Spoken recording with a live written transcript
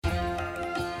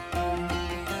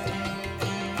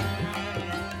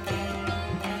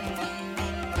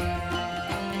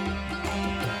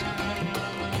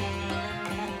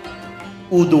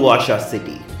Uduasha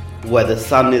city, where the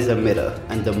sun is a mirror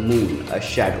and the moon a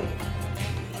shadow.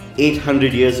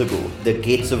 800 years ago, the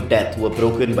gates of death were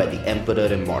broken by the Emperor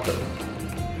Immortal.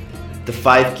 The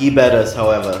 5 key-bearers,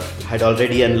 however, had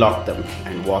already unlocked them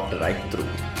and walked right through.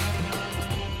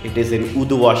 It is in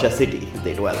Uduasha city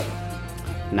they dwell.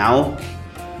 Now,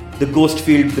 the ghost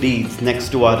field breathes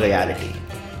next to our reality,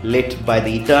 lit by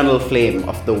the eternal flame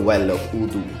of the well of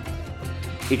Udu.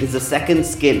 It is a second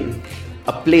skin,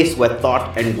 a place where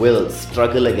thought and will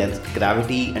struggle against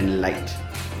gravity and light.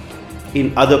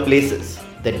 In other places,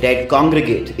 the dead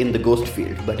congregate in the ghost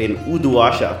field, but in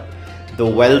Uduasha, the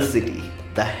well city,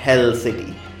 the hell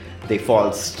city, they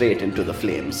fall straight into the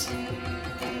flames.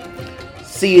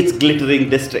 See its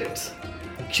glittering districts: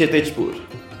 Kshitijpur,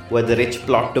 where the rich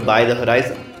plot to buy the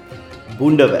horizon;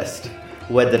 Bunda West,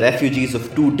 where the refugees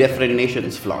of 2 different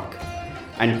nations flock;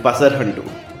 and Pasarhantu,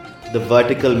 the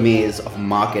vertical maze of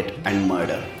market and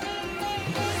murder.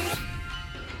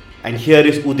 And here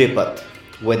is Udepat,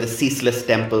 where the ceaseless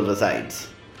temple resides.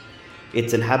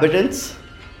 Its inhabitants,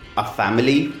 a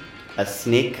family, a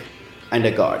snake, and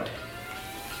a god.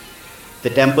 The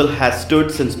temple has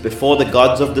stood since before the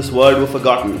gods of this world were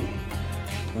forgotten.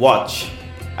 Watch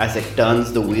as it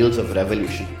turns the wheels of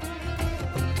revolution.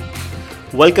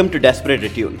 Welcome to Desperate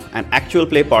Attune, an actual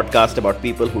play podcast about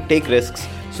people who take risks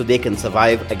so they can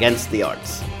survive against the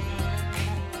odds.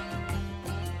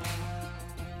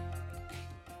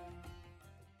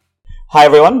 Hi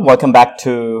everyone, welcome back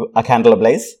to A Candle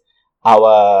Ablaze,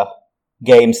 our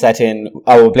Blades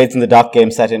in the Dark game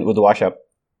set in Uduasha.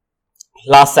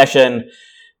 Last session,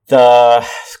 the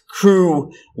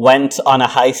crew went on a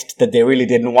heist that they really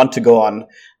didn't want to go on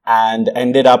and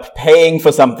ended up paying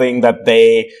for something that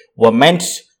they were meant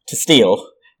to steal,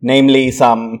 namely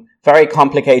some very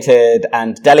complicated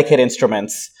and delicate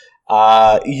instruments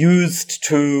used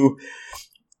to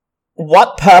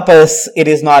what purpose it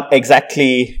is not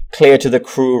exactly clear to the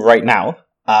crew right now,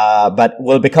 but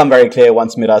will become very clear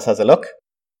once Miraz has a look.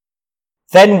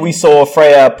 Then we saw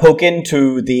Freya poke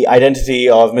into the identity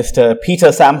of Mr. Peter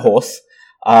Samhorse,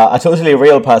 a totally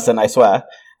real person, I swear,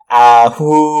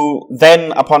 who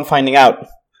then, upon finding out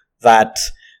that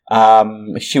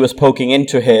she was poking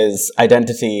into his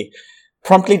identity,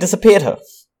 promptly disappeared her.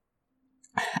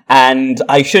 And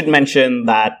I should mention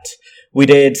that we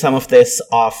did some of this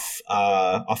off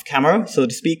camera, so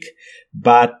to speak,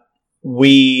 but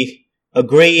we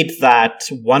agreed that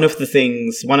one of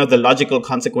the logical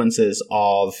consequences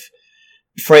of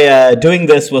Freya doing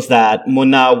this was that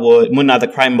Munna,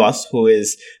 the crime boss, who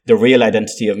is the real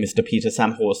identity of Mr. Peter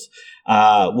Samhorse,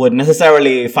 would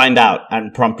necessarily find out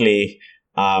and promptly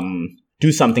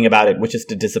do something about it, which is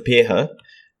to disappear her.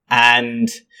 And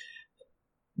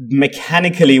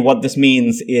mechanically, what this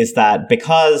means is that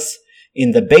because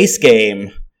in the base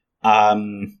game,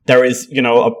 there is,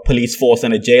 a police force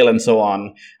and a jail and so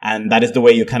on, and that is the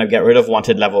way you kind of get rid of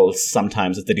wanted levels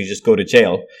sometimes, is that you just go to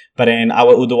jail. But in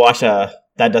our Uduasha,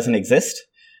 that doesn't exist.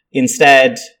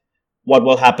 Instead, what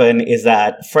will happen is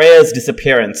that Freya's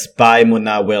disappearance by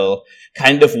Munna will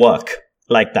kind of work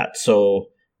like that. So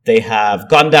they have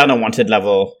gone down a wanted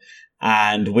level,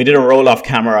 and we did a roll off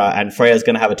camera, and Freya's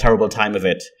going to have a terrible time of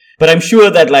it. But I'm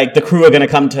sure that the crew are going to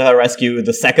come to her rescue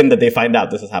the second that they find out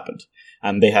this has happened.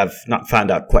 And they have not found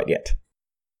out quite yet.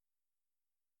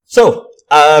 So,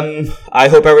 I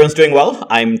hope everyone's doing well.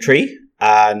 I'm Tree,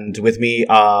 and with me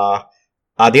are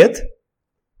Adyat.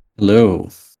 Hello.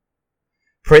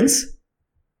 Prince.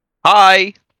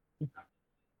 Hi.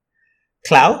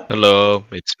 Clow. Hello,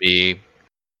 it's me.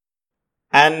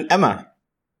 And Emma.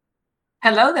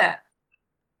 Hello there.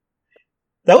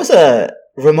 That was a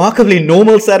remarkably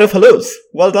normal set of hellos.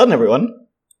 Well done, everyone.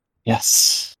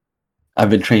 Yes.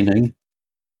 I've been training.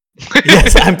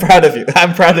 Yes, I'm proud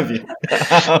of you.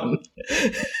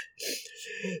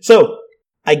 So,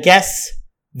 I guess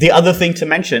the other thing to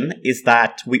mention is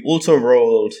that we also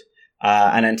rolled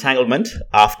an entanglement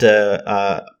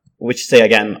after, which say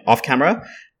again, off camera.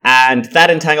 And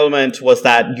that entanglement was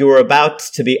that you were about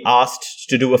to be asked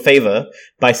to do a favor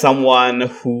by someone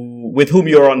with whom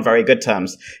you're on very good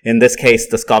terms. In this case,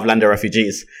 the Skovlander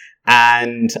refugees.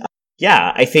 And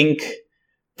I think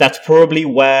that's probably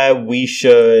where we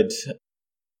should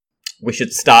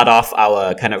start off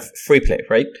our kind of free play,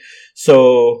 right?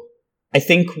 So I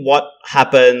think what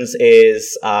happens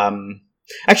is,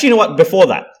 actually, you know what? Before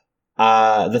that,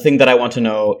 the thing that I want to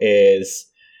know is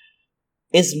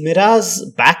Miraz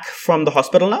back from the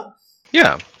hospital now?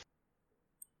 Yeah.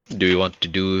 Do you want to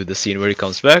do the scene where he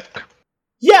comes back?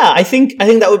 Yeah, I think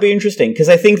that would be interesting, because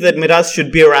I think that Miraz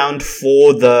should be around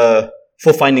for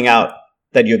finding out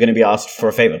that you're going to be asked for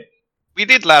a favor. we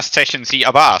did last session see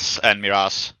Abbas and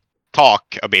Miraz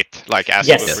talk a bit, like as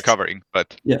Yes. he was recovering,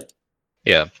 but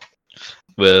Yeah.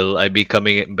 Will I be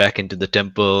coming back into the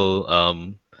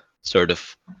temple, sort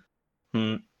of,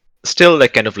 still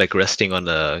like kind of like resting on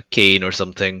a cane or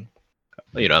something?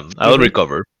 You know, I'll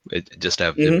recover. It just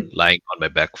have been lying on my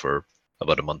back for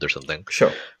about a month or something.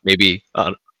 Sure. Maybe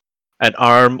an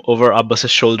arm over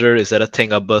Abbas's shoulder. Is that a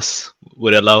thing Abbas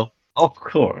would allow? Of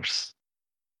course.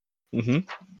 Mm-hmm.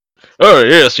 Oh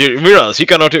yes, Miraz, you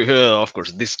cannot. Of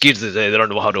course, these kids they don't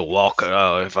know how to walk.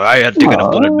 If I had taken a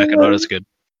bullet back when I was a kid.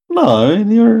 No, I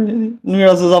mean, you're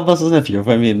Miraz is Abbas's nephew.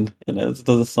 I mean,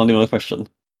 it's not even a question.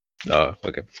 Oh,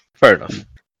 okay, fair enough.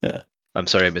 Yeah. I'm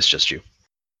sorry I misjudged you.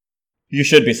 You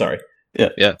should be sorry.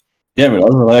 Yeah,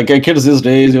 Miraz, like kids these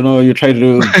days, you try to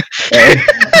do.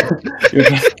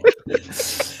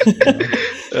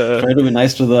 Try to be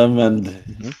nice to them, and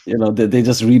they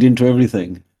just read into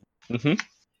everything.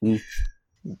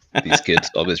 These kids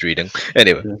always reading.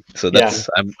 Anyway, so that's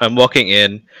I'm walking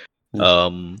in,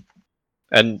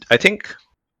 and I think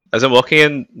as I'm walking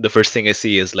in, the first thing I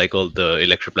see is like all the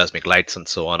electroplasmic lights and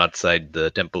so on outside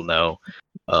the temple now.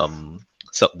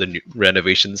 So the new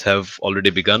renovations have already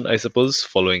begun, I suppose,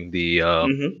 following the.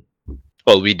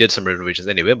 Well, we did some renovations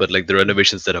anyway, but like the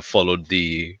renovations that have followed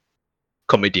the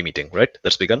committee meeting, right?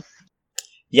 That's begun.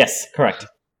 Yes, correct.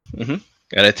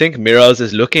 And I think Miraz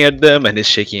is looking at them and is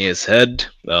shaking his head,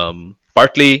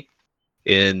 partly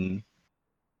in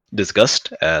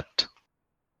disgust at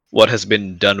what has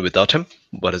been done without him,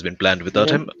 what has been planned without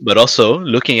him, but also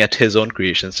looking at his own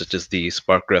creations, such as the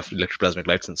Sparkcraft electroplasmic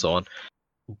lights and so on.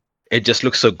 It just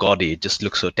looks so gaudy. It just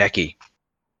looks so tacky.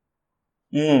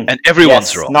 And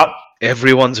everyone's wrong.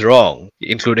 Everyone's wrong,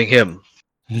 including him.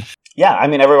 Yeah, I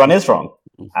mean, everyone is wrong.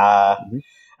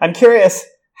 I'm curious,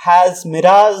 has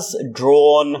Miraz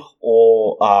drawn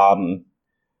or,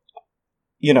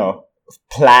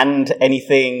 planned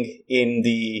anything in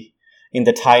the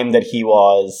time that he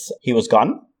was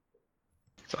gone?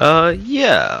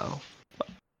 Yeah.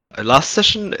 Last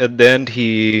session, at the end,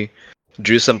 he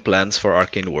drew some plans for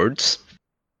Arcane Words.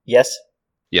 Yes.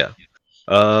 Yeah.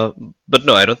 But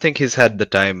no, I don't think he's had the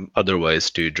time otherwise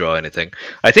to draw anything.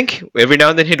 I think every now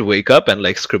and then he'd wake up and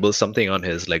like scribble something on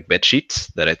his like bed sheets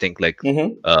that I think like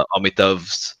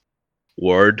Amitav's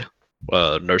word,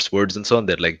 nurse words and so on,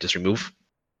 they'd like just remove.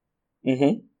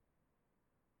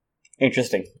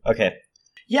 Interesting. Okay.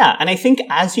 Yeah, and I think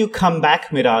as you come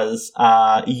back, Miraz,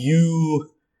 you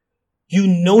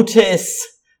notice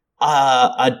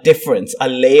a difference, a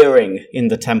layering in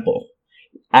the temple.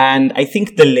 And I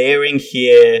think the layering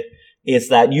here is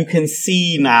that you can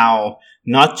see now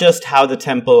not just how the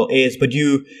temple is, but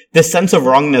this sense of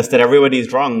wrongness that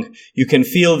everybody's wrong. You can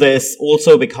feel this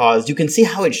also because you can see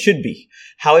how it should be,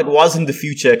 how it was in the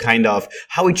future, kind of,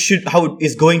 how it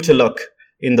is going to look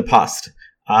in the past.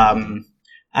 And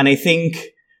I think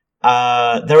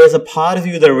there is a part of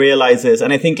you that realizes,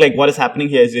 and I think like what is happening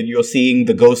here is that you're seeing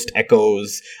the Ghost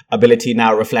Echo's ability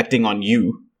now reflecting on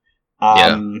you.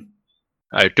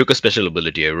 I took a special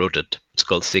ability, I wrote it. It's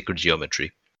called Sacred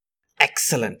Geometry.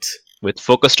 Excellent. With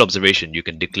focused observation, you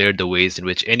can declare the ways in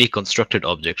which any constructed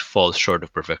object falls short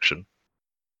of perfection.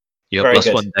 You have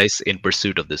 +1 dice in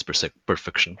pursuit of this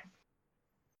perfection.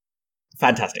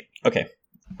 Fantastic. Okay.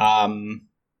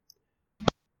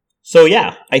 So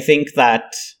yeah, I think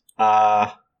that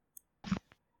I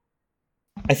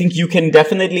think you can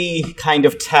definitely kind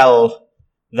of tell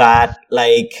that,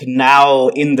 like, now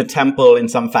in the temple, in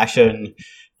some fashion,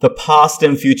 the past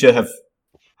and future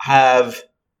have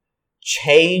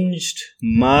changed,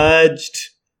 merged.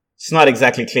 It's not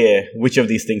exactly clear which of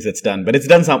these things it's done, but it's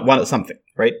done something,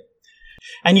 right?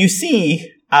 And you see,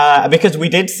 because we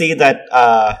did see that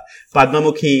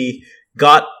Padmamukhi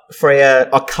got Freya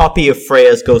a copy of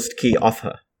Freya's ghost key off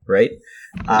her, right?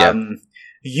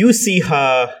 You see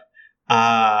her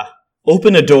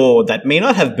open a door that may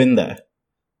not have been there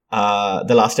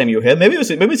the last time you were here. Maybe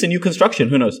it's a new construction,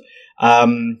 who knows?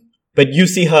 But you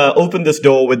see her open this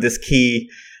door with this key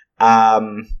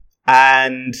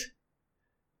and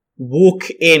walk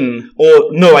in,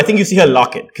 or no, I think you see her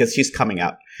lock it because she's coming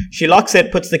out. She locks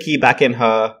it, puts the key back in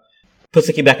her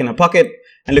pocket,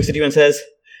 and looks at you and says,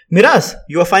 "Miraz,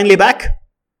 you are finally back.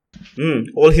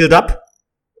 All healed up?"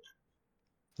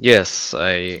 Yes,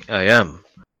 I am.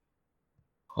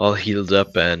 All healed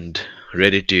up and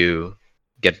ready to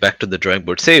get back to the drawing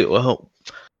board. Say, well,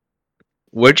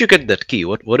 where'd you get that key?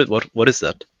 What is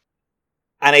that?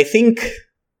 And I think,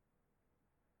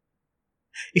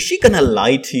 is she gonna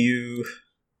lie to you?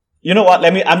 You know what?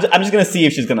 I'm just gonna see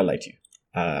if she's gonna lie to you.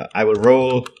 I will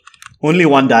roll Only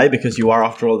one die because you are,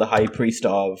 after all, the high priest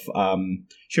of.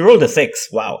 She rolled a 6.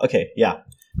 Wow. Okay. Yeah.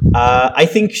 I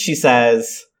think she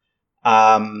says.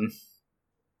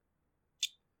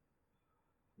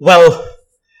 Well,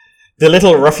 the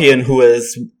little ruffian who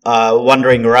is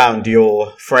wandering around,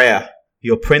 your Freya,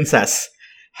 your princess,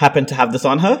 happened to have this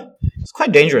on her. It's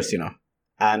quite dangerous,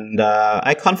 and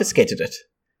I confiscated it,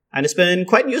 and it's been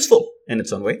quite useful in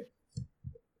its own way.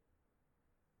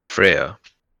 Freya.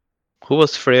 Who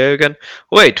was Freya again?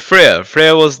 Wait, Freya.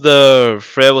 Freya was the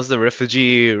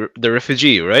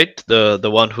refugee, right?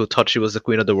 The one who thought she was the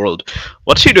queen of the world.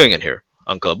 What's she doing in here,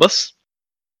 Uncle Abbas?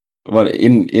 Well,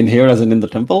 in here, as in the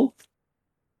temple?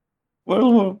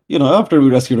 Well, after we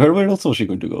rescued her, where else was she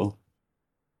going to go?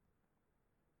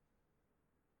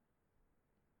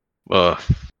 Well,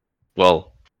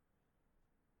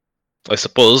 I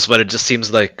suppose, but it just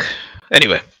seems like...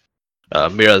 Anyway,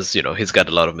 Mira's, he's got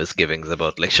a lot of misgivings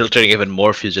about, sheltering even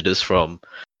more fugitives from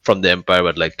the Empire,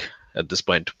 but, at this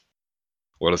point,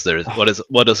 what else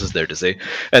is there to say?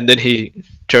 And then he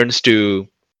turns to...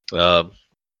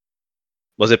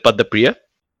 was it Padmapriya?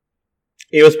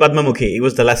 It was Padmamukhi. It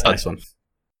was the less nice one.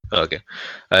 Okay.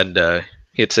 And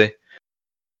he'd say,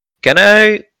 Can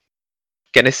I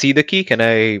see the key? Can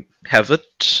I have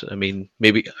it? I mean,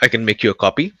 maybe I can make you a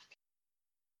copy.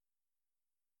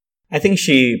 I think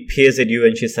she peers at you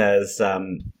and she says, I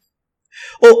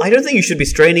don't think you should be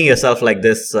straining yourself like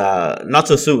this, not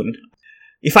so soon.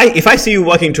 If I see you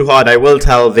working too hard, I will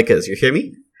tell Vickers, you hear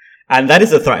me? And that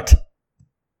is a threat.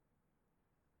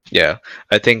 Yeah,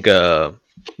 I think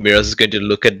Miraz is going to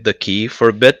look at the key for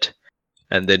a bit,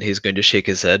 and then he's going to shake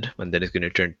his head, and then he's going to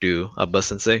turn to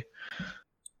Abbas and say,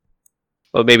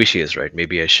 well, maybe she is right.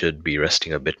 Maybe I should be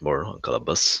resting a bit more, Uncle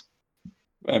Abbas.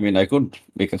 I mean, I could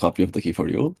make a copy of the key for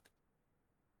you.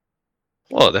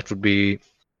 Oh, that would be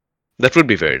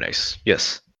very nice.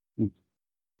 Yes.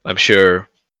 I'm sure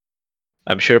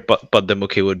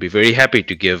Padmamukhi would be very happy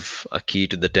to give a key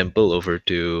to the temple over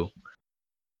to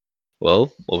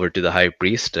the high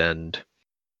priest and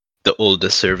the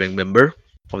oldest serving member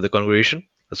of the congregation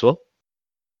as well.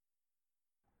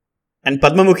 And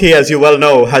Padmamukhi, as you well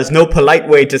know, has no polite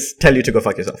way to tell you to go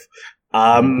fuck yourself.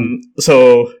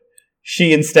 So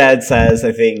she instead says,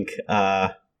 I think,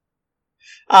 well,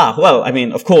 I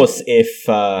mean, of course, if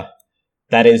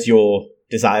that is your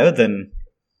desire, then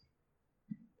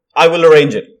I will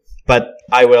arrange it. But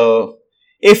I will,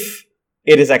 if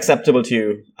it is acceptable to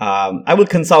you, I will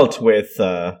consult with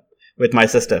my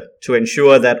sister to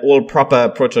ensure that all proper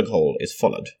protocol is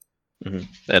followed. Mm-hmm.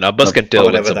 And Abbas can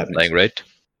tell when someone's lying, right?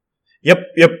 Yep.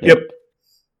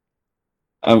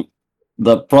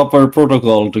 The proper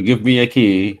protocol to give me a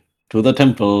key to the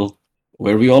temple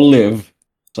where we all live,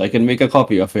 so I can make a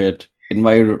copy of it in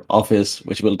my office,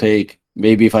 which will take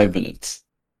maybe 5 minutes.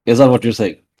 Is that what you're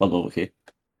saying? Okay.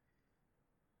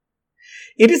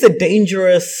 It is a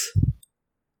dangerous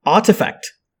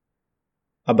artifact,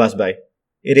 Abbas Bhai.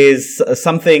 It is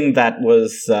something that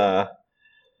was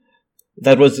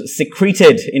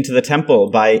secreted into the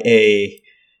temple by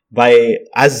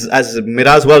as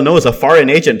Miraz well knows, a foreign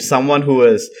agent, someone who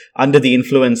is under the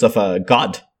influence of a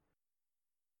god.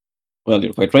 Well,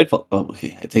 you're quite right.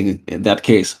 Okay, I think in that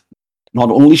case, not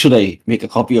only should I make a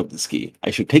copy of this key, I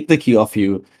should take the key off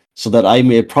you so that I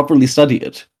may properly study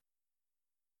it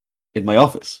in my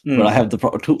office, where I have the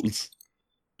proper tools.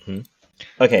 Mm-hmm.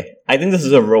 Okay, I think this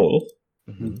is a roll.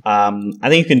 Mm-hmm. I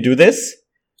think you can do this.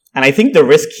 And I think the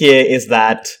risk here is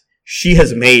that she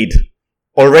has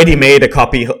already made a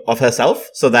copy of herself,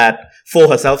 for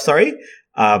herself,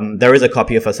 there is a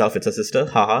copy of herself, it's her sister,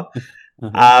 haha.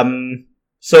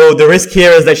 So the risk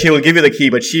here is that she will give you the key,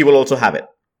 but she will also have it.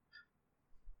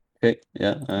 Okay,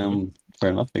 yeah,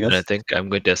 fair enough, I guess. And I think I'm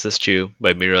going to assist you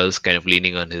by Miraz kind of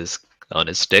leaning on his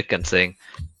stick and saying,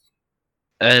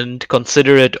 and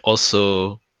consider it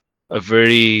also a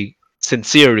very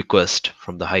sincere request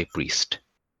from the high priest.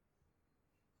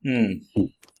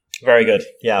 Very good,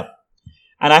 yeah.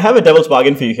 And I have a devil's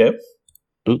bargain for you here,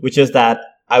 which is that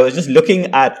I was just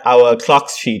looking at our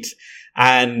clocks sheet,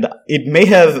 and it may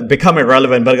have become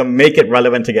irrelevant, but I'm going to make it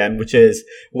relevant again, which is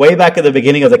way back at the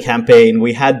beginning of the campaign,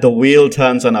 we had the wheel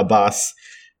turns on Abbas.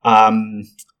 And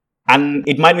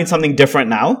it might mean something different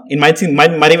now. It might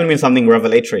even mean something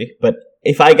revelatory, but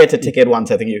if I get to tick it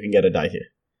once, I think you can get a die here.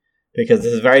 Because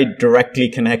this is very directly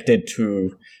connected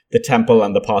to the temple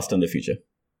and the past and the future.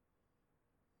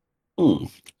 You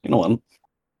know what?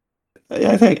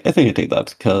 I think I take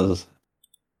that, because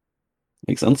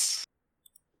makes sense.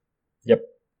 Yep.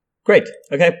 Great.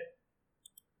 Okay.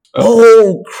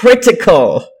 Oh,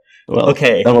 critical! Well,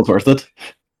 okay. That was worth it.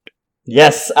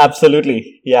 Yes,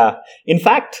 absolutely. Yeah. In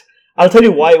fact, I'll tell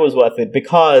you why it was worth it.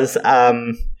 Because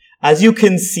as you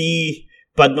can see,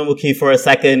 Padmamukhi for a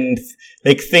second,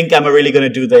 like, think, am I really going to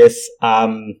do this?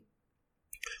 All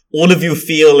of you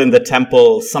feel in the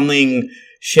temple something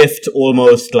shift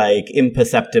almost like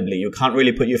imperceptibly. You can't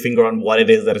really put your finger on what it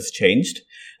is that has changed.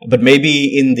 But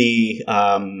maybe in the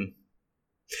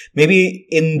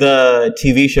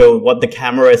TV show, what the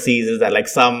camera sees is that like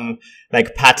some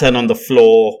like pattern on the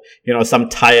floor, you know, some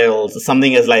tiles,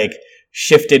 something is like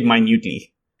shifted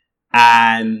minutely.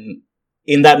 And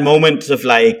in that moment of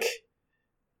like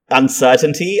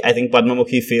uncertainty, I think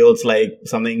Padmamukhi feels like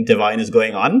something divine is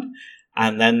going on,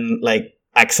 and then like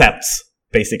accepts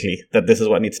basically that this is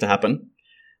what needs to happen.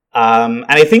 And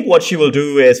I think what she will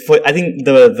do is, I think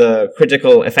the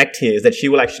critical effect here is that she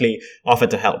will actually offer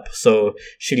to help. So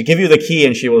she'll give you the key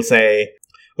and she will say,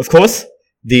 of course,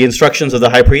 the instructions of the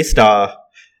High Priest are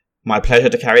my pleasure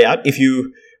to carry out. If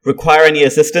you require any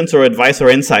assistance or advice or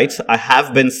insight, I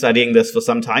have been studying this for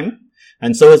some time,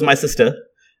 and so has my sister,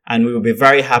 and we will be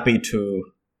very happy to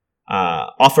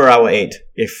offer our aid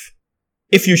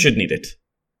if you should need it.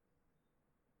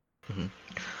 Mm-hmm.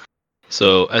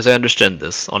 So, as I understand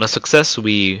this, on a success,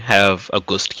 we have a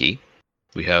ghost key.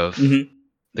 We have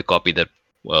the copy that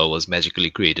was magically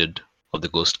created of the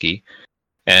ghost key.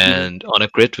 And on a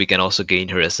crit, we can also gain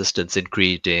her assistance in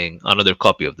creating another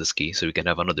copy of this key, so we can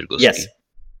have another ghost key.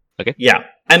 Okay? Yeah.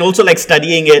 And also, like,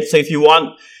 studying it. So if you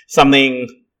want something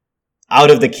out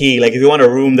of the key, like if you want a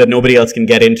room that nobody else can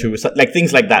get into, so, like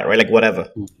things like that, right? Like whatever.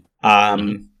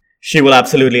 She will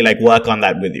absolutely, like, work on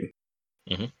that with you.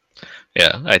 Mm-hmm.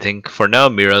 Yeah, I think for now,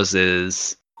 Miraz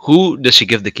is... Who does she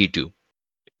give the key to?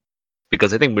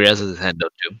 Because I think Miraz has his hand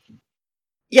out too.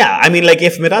 Yeah, I mean, like,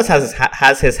 if Miraz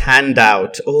has his hand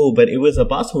out... Oh, but it was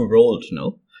Abbas who rolled,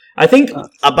 no? I think,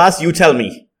 Abbas, you tell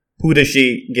me. Who does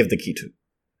she give the key to?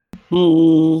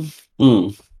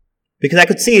 Because I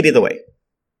could see it either way.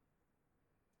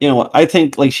 You know what? I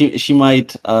think like she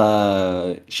might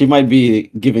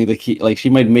be giving the key, like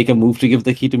she might make a move to give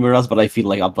the key to Miraz, but I feel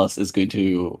like Abbas is going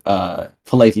to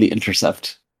politely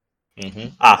intercept.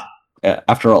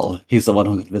 After all, he's the one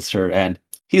who convinced her, and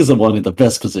he's the one in the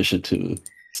best position to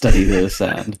study this.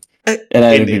 And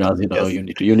Miraz, you know,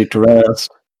 yes. you need to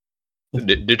rest.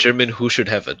 Determine who should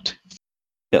have it.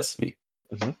 Yes, me.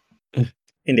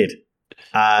 Indeed.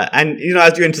 And you know,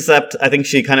 as you intercept, I think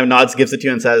she kind of nods, gives it to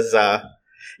you, and says,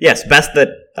 yes, best that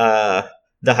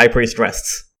the High Priest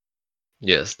rests.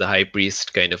 Yes, the High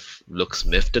Priest kind of looks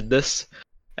miffed at this,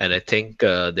 and I think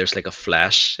there's like a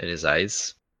flash in his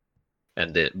eyes,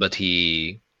 but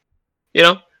he, you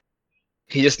know,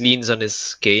 he just leans on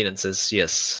his cane and says,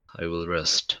 yes, I will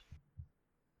rest.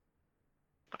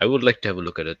 I would like to have a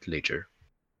look at it later.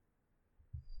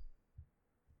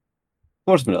 Of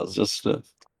course, Miraz, just,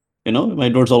 you know, my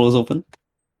door's always open.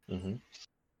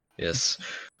 Yes.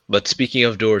 But speaking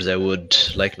of doors, I would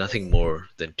like nothing more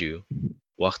than to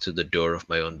walk to the door of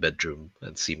my own bedroom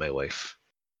and see my wife.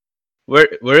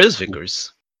 Where is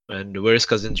Vickers? And where is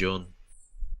Cousin Joan?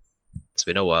 It's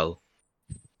been a while.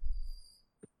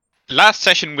 Last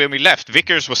session when we left,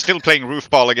 Vickers was still playing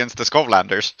roofball against the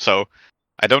Skovlanders, so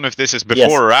I don't know if this is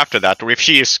before or after that, or if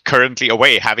she is currently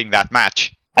away having that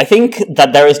match. I think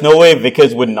that there is no way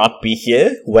Vickers would not be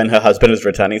here when her husband is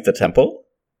returning to the temple.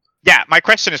 Yeah, my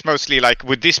question is mostly like,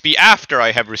 would this be after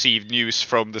I have received news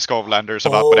from the Skovlanders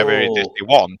about whatever it is they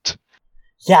want?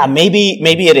 Yeah, maybe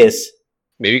it is.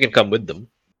 Maybe you can come with them.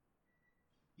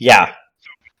 Yeah.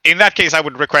 In that case, I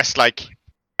would request, like...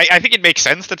 I think it makes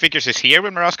sense that Vickers is here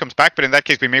when Miraz comes back, but in that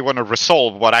case, we may want to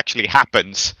resolve what actually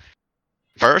happens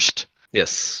first.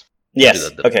 Yes.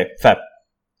 Yes. Okay, fair.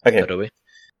 Okay. That away.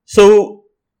 So,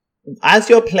 as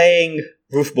you're playing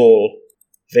roofball,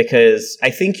 Vickers,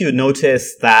 I think you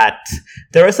notice that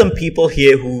there are some people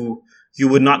here who you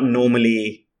would not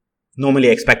normally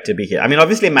expect to be here. I mean,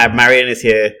 obviously, Marion is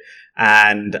here,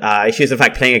 and she's in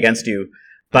fact playing against you.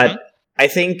 But I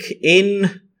think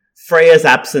in Freya's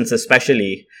absence,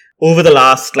 especially over the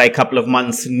last like couple of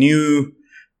months,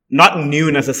 not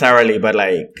new necessarily, but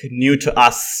like new to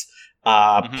us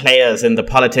players in the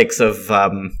politics of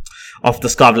the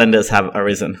Skovlanders have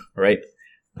arisen, right?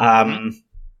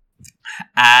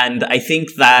 And I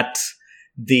think that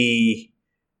the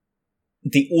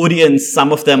audience,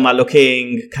 some of them are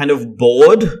looking kind of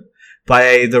bored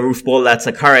by the roofball that's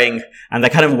occurring, and they're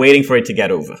kind of waiting for it to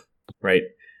get over, right?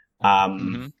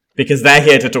 Because they're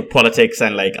here to talk politics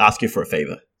and like ask you for a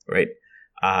favor, right?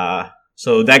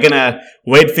 So they're gonna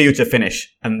wait for you to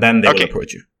finish, and then they will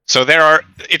approach you. So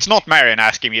it's not Marion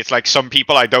asking me, it's like some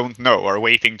people I don't know are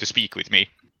waiting to speak with me.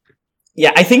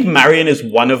 Yeah, I think Marion is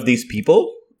one of these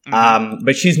people.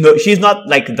 But she's not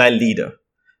like their leader.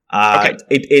 Okay.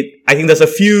 I think there's a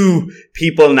few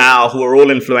people now who are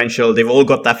all influential. They've all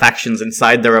got their factions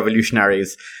inside the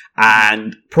revolutionaries.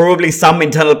 And probably some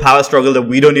internal power struggle that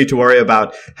we don't need to worry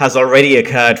about has already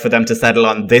occurred for them to settle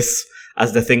on this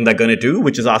as the thing they're going to do,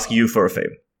 which is ask you for a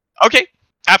favor. Okay,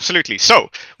 absolutely. So,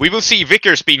 we will see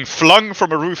Vickers being flung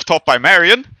from a rooftop by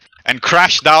Marion and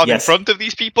crash down in front of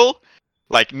these people,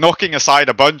 like knocking aside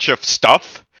a bunch of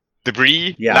stuff,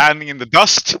 debris, landing in the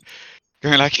dust,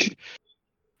 going like,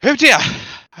 oh dear,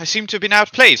 I seem to have been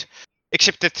outplayed.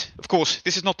 Except that, of course,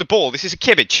 this is not the ball, this is a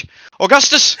kibbage.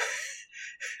 Augustus,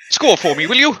 score for me,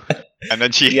 will you? And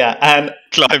then she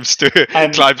climbs to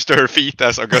her feet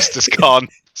as Augustus Khan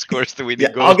scores the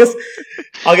winning goal.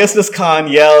 Augustus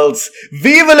Khan yells,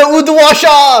 "Viva la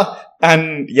Udwasha!"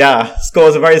 And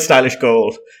scores a very stylish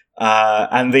goal.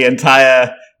 And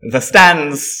the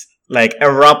stands like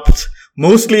erupt,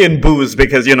 mostly in boos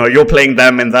because you're playing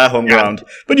them in their home ground.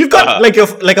 But you've got like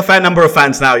a fair number of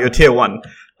fans now. You're tier 1.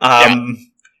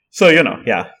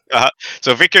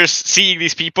 So Vickers, seeing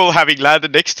these people having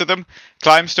landed next to them,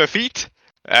 climbs to her feet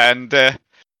and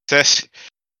says,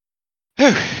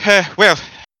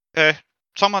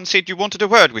 someone said you wanted a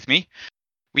word with me.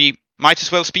 We might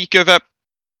as well speak over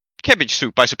cabbage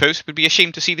soup, I suppose. It would be a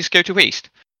shame to see this go to waste.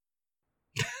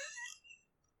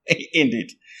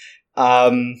 Indeed.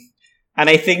 And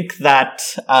I think that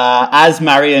as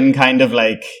Marion kind of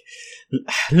like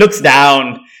looks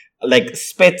down, like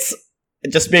spits,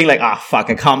 just being like,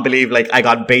 fuck, I can't believe like I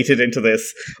got baited into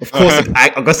this. Of course,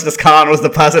 Augustus Khan was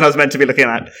the person I was meant to be looking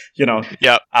at,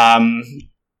 Yeah.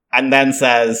 And then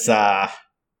says, I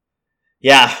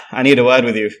need a word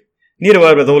with you. Need a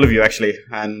word with all of you, actually.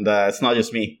 And it's not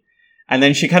just me. And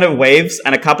then she kind of waves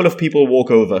and a couple of people walk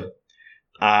over.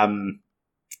 And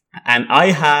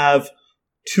I have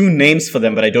 2 names for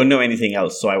them, but I don't know anything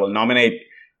else. So I will nominate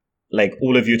like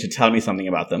all of you to tell me something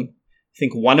about them. I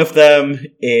think one of them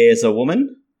is a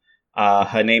woman.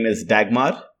 Her name is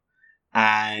Dagmar.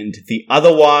 And the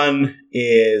other one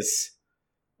is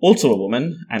also a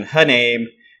woman. And her name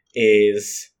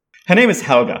is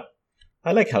Helga.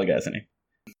 I like Helga as a name.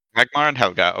 Dagmar and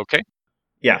Helga, okay.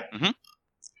 Yeah. Mm-hmm.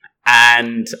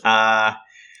 And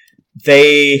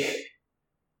they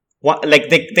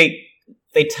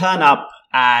turn up,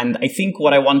 and I think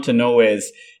what I want to know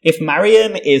is if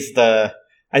Marion is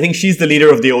I think she's the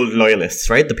leader of the old loyalists,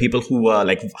 right? The people who were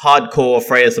like hardcore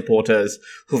Freya supporters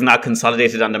who've now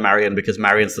consolidated under Marion because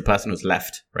Marion's the person who's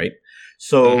left, right?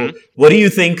 So what do you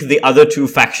think the other 2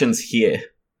 factions here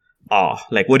are?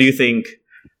 Like, what do you think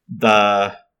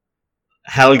the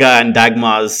Helga and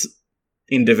Dagmar's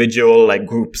individual like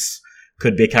groups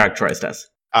could be characterized as?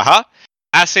 I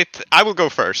will go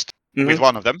first with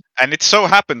one of them, and it so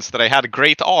happens that I had a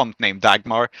great aunt named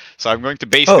Dagmar, so I'm going to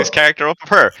base this character off of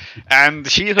her. And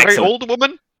she is a very old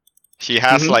woman. She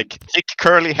has like thick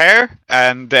curly hair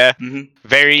and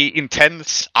very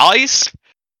intense eyes,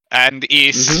 and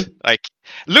is like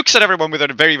looks at everyone with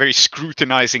a very, very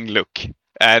scrutinizing look.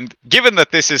 And given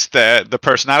that this is the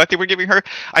personality we're giving her,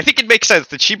 I think it makes sense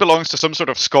that she belongs to some sort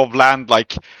of Skovland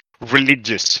like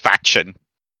religious faction.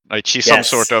 Like she's some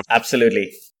sort of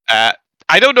absolutely.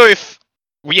 I don't know if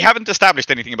we haven't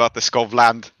established anything about the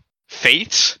Skovland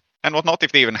faiths and whatnot,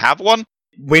 if they even have one.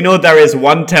 We know there is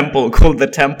one temple called the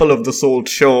Temple of the Salt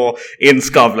Shore in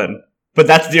Skovland, but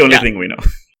that's the only thing we know.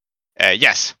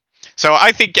 Yes. So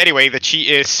I think anyway that she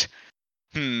is.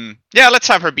 Let's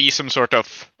have her be some sort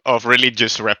of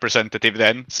religious representative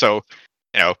then. So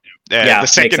the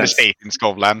second estate in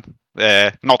Skovland,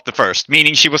 not the first.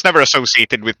 Meaning she was never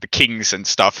associated with the kings and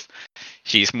stuff.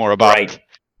 She's more about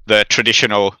the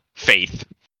traditional faith.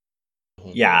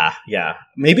 Yeah.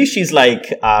 Maybe she's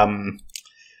like.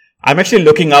 I'm actually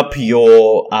looking up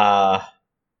your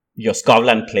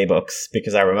Skovland playbooks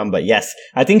because I remember. Yes,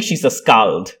 I think she's a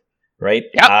skald, right?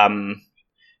 Yeah.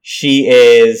 She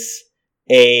is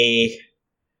a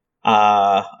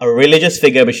religious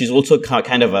figure, but she's also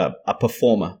kind of a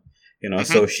performer.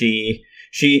 So she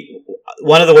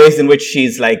one of the ways in which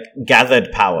she's like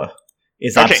gathered power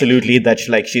is absolutely that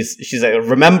she's a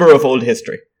remember of old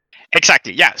history.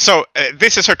 Exactly, yeah. So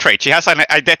this is her trait. She has an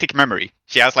eidetic memory.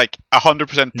 She has like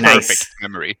 100% perfect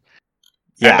memory.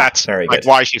 Yeah, and that's very like good.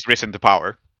 why she's risen to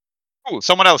power. Cool.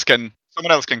 Someone else can come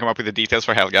up with the details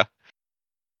for Helga.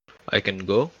 I can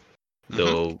go,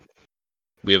 though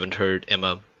we haven't heard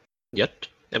Emma yet.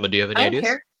 Emma, do you have any ideas?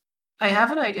 Here. I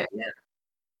have an idea. Yeah.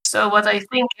 So what I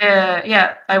think,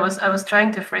 I was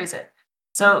trying to phrase it.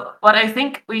 So what I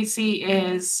think we see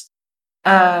is,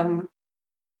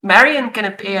 Marion can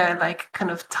appear like kind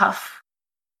of tough,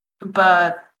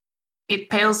 but it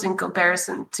pales in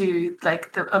comparison to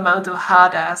like the amount of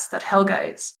hard ass that Helga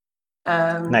is.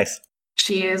 Nice.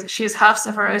 She is half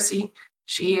Severosi.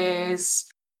 She is.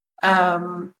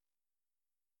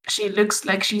 She looks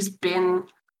like she's been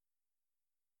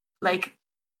like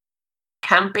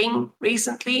camping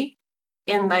recently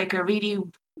in like a really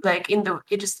like in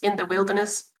the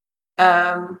wilderness.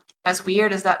 As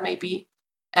weird as that may be,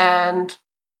 and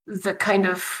the kind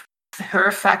of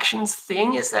her faction's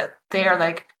thing is that they are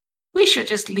like, we should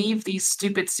just leave these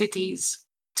stupid cities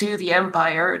to the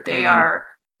Empire. They are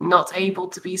not able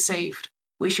to be saved.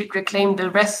 We should reclaim the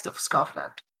rest of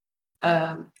Scotland.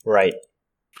 Right.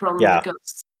 From the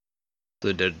ghosts.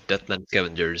 So they're Deathland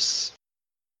scavengers,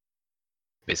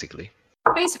 basically.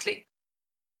 Basically.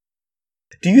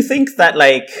 Do you think that,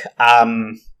 like,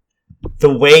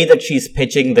 the way that she's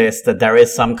pitching this, that there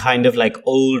is some kind of, like,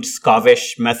 old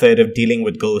Scottish method of dealing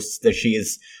with ghosts that she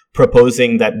is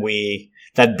proposing that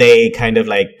they kind of,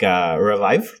 like,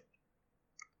 revive?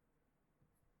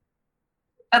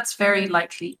 That's very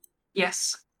likely,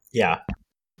 yes. Yeah.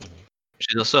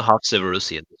 She's also half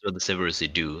Severosi, and that's what the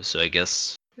Severosi do. So I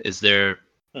guess,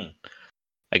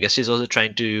 I guess she's also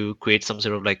trying to create some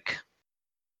sort of, like,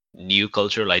 new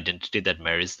cultural identity that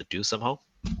marries the two somehow.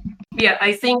 Yeah,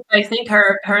 I think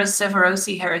her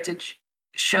Severosi heritage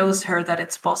shows her that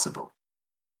it's possible.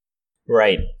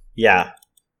 Right. Yeah.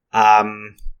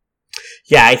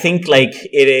 Yeah, I think like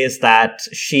it is that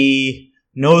she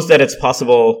knows that it's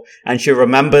possible and she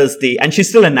remembers and she's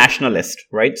still a nationalist,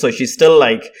 right? So she's still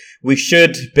like, we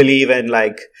should believe in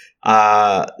like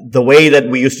the way that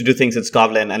we used to do things in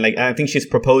Scotland. And like, I think she's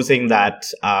proposing that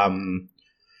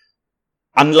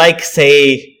unlike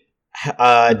say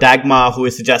Dagmar, who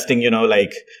is suggesting,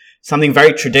 like something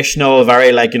very traditional,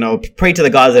 very like, pray to the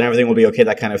gods and everything will be okay,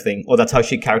 that kind of thing. Or that's how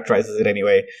she characterizes it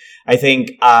anyway. I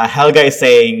think Helga is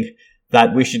saying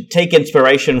that we should take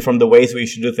inspiration from the ways we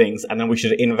should do things and then we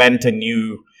should invent a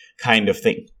new kind of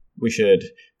thing. We should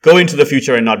go into the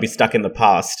future and not be stuck in the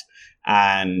past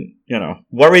and,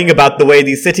 worrying about the way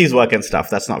these cities work and stuff.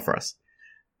 That's not for us.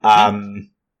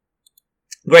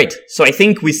 Great. So I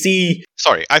think we see...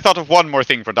 Sorry, I thought of one more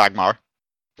thing for Dagmar,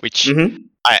 which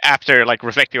after like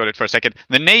reflecting on it for a second,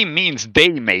 the name means day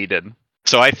maiden.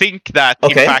 So I think that,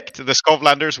 in fact, the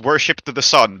Skovlanders worshipped the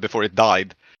sun before it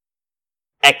died.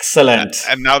 Excellent.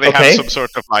 And now they have some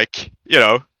sort of like,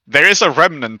 there is a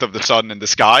remnant of the sun in the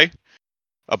sky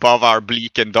above our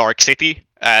bleak and dark city.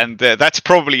 And that's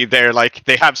probably their, like,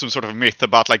 they have some sort of myth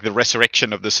about like the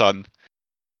resurrection of the sun.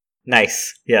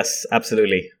 Nice. Yes,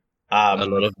 absolutely. A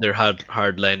lot of their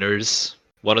hardliners.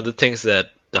 One of the things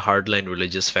that the hardline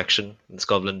religious faction in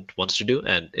Scotland wants to do,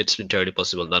 and it's entirely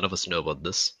possible, none of us know about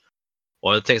this.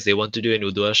 One of the things they want to do in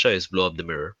Uduasha is blow up the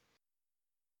mirror.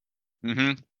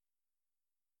 Mm-hmm.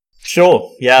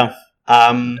 Sure, yeah.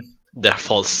 Their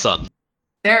false sun.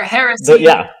 Their heresy.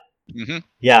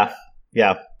 Yeah.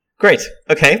 Great.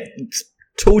 Okay. It's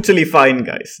totally fine,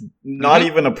 guys. Not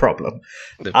even a problem.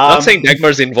 I'm not saying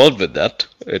Dagmar's involved with that.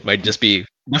 It might just be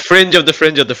the fringe of the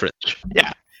fringe of the fringe.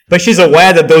 Yeah. But she's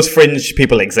aware that those fringe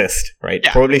people exist, right?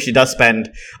 Yeah. Probably she does spend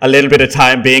a little bit of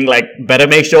time being like, better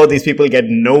make sure these people get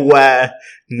nowhere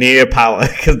near power,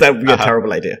 because that would be a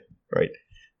terrible idea, right?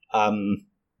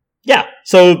 Yeah.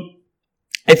 So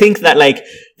I think that like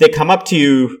they come up to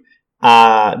you,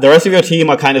 the rest of your team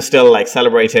are kind of still like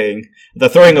celebrating. They're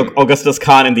throwing Augustus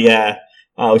Khan in the air,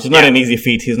 which is not an easy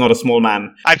feat. He's not a small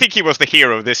man. I think he was the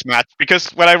hero of this match,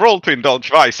 because when I rolled to Indulge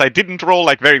Vice, I didn't roll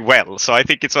like very well. So I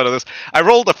think it's one of those. I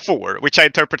rolled a 4, which I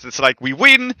interpreted as like, we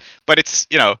win, but it's,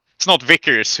 it's not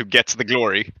Vickers who gets the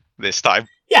glory this time.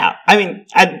 Yeah, I mean,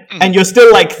 and you're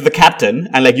still like the captain,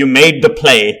 and like you made the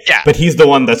play, but he's the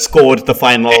one that scored the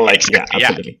final. Like,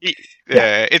 absolutely.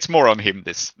 It's more on him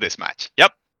this match.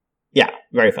 Yep. Yeah,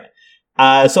 very fine.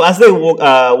 So as they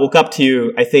walk up to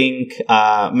you, I think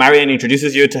Marion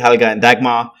introduces you to Helga and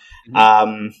Dagmar,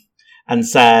 and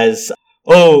says,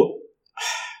 "Oh,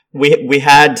 we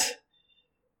had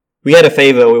a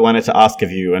favor we wanted to ask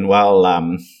of you, and well,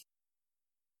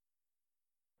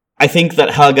 I think that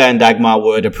Helga and Dagmar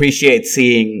would appreciate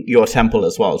seeing your temple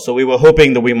as well. So we were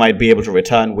hoping that we might be able to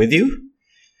return with you.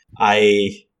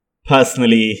 I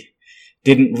personally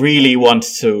didn't really want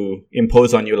to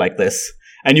impose on you like this."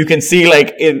 And you can see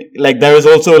there is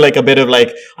also like a bit of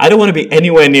like, I don't want to be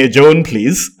anywhere near Joan,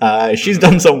 please. She's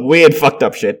done some weird fucked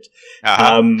up shit.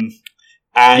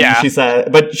 She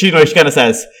said, but she kind of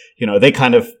says, they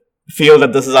kind of feel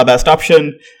that this is our best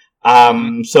option.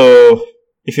 So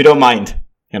if you don't mind,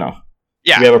 we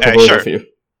have a proposal for you.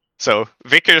 So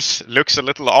Vickers looks a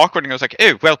little awkward and goes like,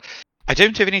 "Oh, well, I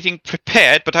don't have anything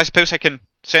prepared, but I suppose I can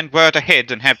send word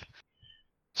ahead and have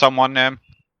someone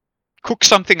cook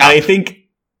something up." I think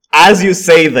as you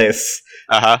say this,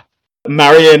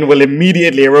 Marion will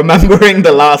immediately, remembering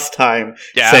the last time,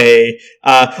 say,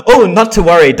 "Oh, not to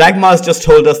worry. Dagmar's just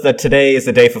told us that today is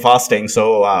the day for fasting,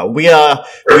 so we are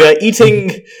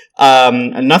eating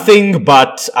nothing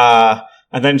but."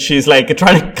 And then she's like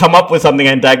trying to come up with something,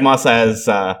 and Dagmar says,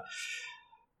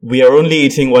 "We are only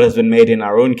eating what has been made in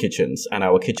our own kitchens, and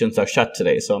our kitchens are shut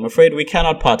today, so I'm afraid we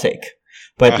cannot partake.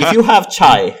 But if you have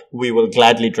chai, we will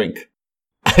gladly drink."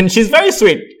 And she's very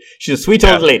sweet. She's a sweet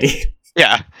old lady.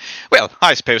 Yeah. Well,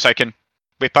 I suppose I can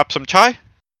whip up some chai.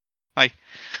 I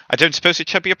don't suppose it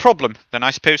should be a problem. Then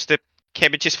I suppose the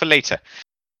cabbage is for later.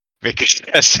 Because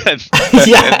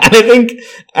yeah, and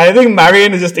I think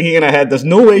Marion is just thinking in her head, there's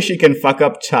no way she can fuck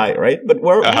up chai, right? But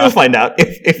we'll find out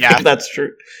if that's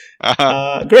true.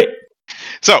 Great.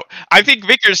 So, I think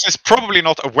Vickers is probably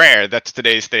not aware that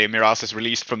today's day Miraz is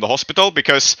released from the hospital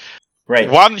because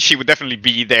one, she would definitely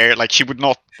be there, like she would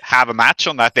not have a match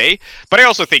on that day. But I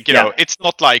also think, you know, it's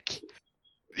not like,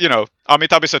 you know,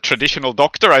 Amitabh is a traditional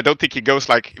doctor. I don't think he goes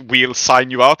like, we'll sign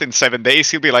you out in 7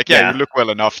 days. He'll be like, you look well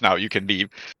enough now, you can leave.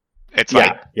 It's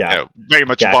like, you know, very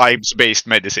much vibes-based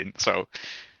medicine. So,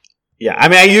 yeah, I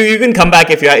mean, you can come back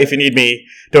if you need me.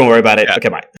 Don't worry about it. Okay,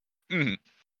 bye. Mm-hmm.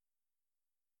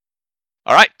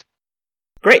 All right.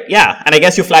 Great. Yeah, and I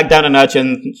guess you flag down an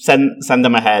urchin, send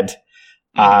them ahead.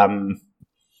 And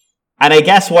I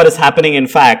guess what is happening, in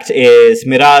fact, is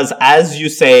Miraz, as you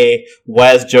say,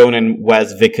 where's Joan and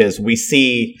where's Vickers? We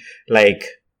see like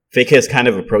Vickers kind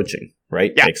of approaching.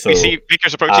 Right? Yeah, like, so, we see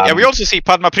Vickers approaching. And we also see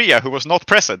Padma Priya, who was not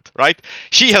present, right?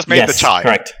 She has made the chai.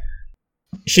 Correct.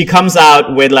 She comes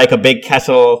out with like a big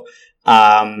kettle.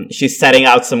 She's setting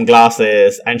out some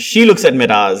glasses, and she looks at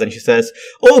Miraz and she says,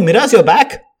 "Oh, Miraz, you're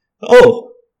back?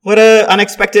 Oh, what an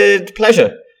unexpected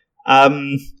pleasure.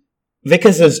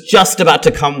 Vickers is just about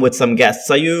to come with some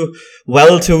guests. Are you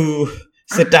well to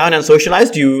sit down and socialize?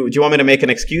 Do you want me to make an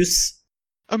excuse?"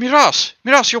 Oh, Miraz,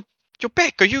 you're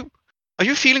back. Are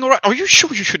you feeling alright? Are you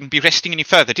sure you shouldn't be resting any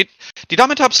further? Did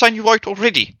Amitabh sign you out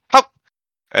already? How?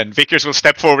 And Vickers will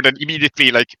step forward and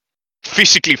immediately, like,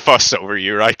 physically fuss over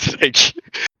you, right? Like,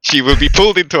 she will be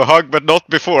pulled into a hug, but not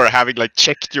before having, like,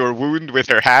 checked your wound with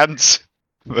her hands.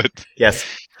 But yes.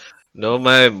 No,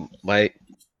 my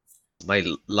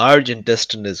large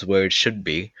intestine is where it should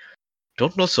be.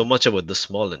 Don't know so much about the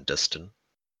small intestine.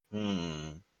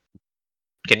 Can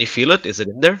you feel it? Is it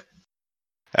in there?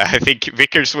 I think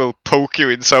Vickers will poke you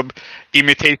in some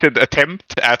imitated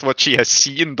attempt at what she has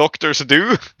seen doctors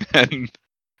do, and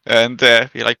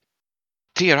be like,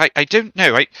 "Dear, I don't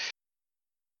know.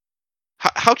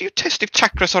 How do you test if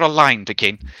chakras are aligned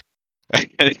again?"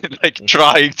 Like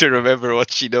trying to remember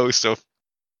what she knows of.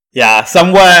 Yeah,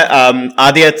 somewhere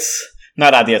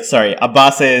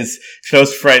Abbas's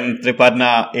close friend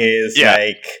Tripadna is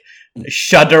like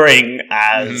shuddering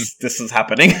as this is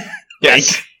happening.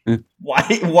 Yes. Why?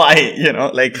 You know,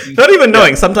 like not even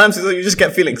knowing. Sometimes you just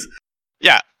get feelings.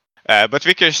 Yeah, but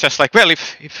Vickers just like, well,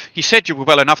 if he said you were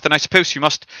well enough, then I suppose you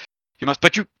must.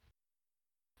 But you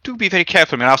do be very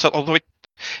careful, man. Although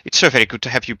it's so very good to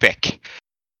have you back.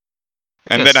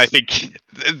 And then I think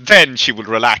then she will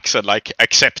relax and like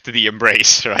accept the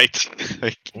embrace, right?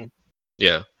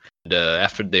 Yeah. And,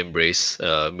 after the embrace,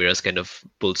 Miraz kind of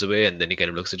pulls away, and then he kind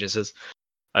of looks at you and says,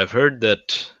 "I've heard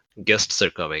that guests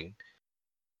are coming.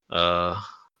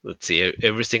 Let's see,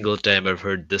 every single time I've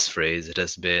heard this phrase, it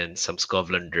has been some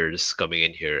Skovlanders coming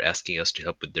in here asking us to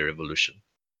help with their revolution.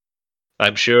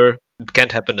 I'm sure it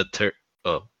can't happen at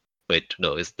Oh, wait,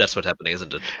 no, that's what's happening,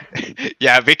 isn't it?"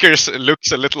 Yeah, Vickers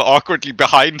looks a little awkwardly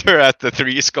behind her at the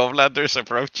three Skovlanders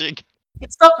approaching.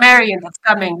 "It's not Marion that's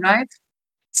coming, right?"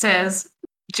 says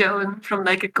Joan from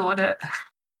like a corner.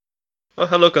 "Oh,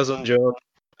 hello, cousin Joan.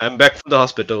 I'm back from the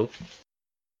hospital."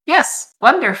 "Yes,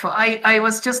 wonderful. I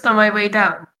was just on my way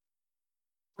down."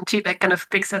 And she like kind of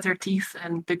picks at her teeth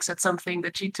and picks at something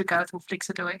that she took out and flicks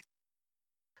it away.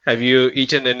 "Have you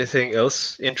eaten anything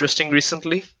else interesting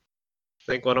recently? I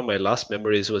think one of my last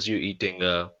memories was you eating,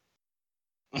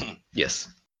 yes.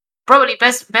 Probably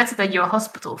better than your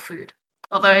hospital food.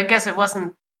 Although I guess it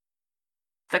wasn't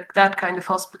that kind of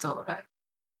hospital, right?"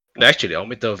 Actually,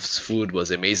 Amitabh's food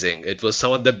was amazing. It was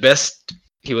some of the best.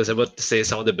 He was about to say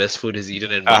some of the best food he's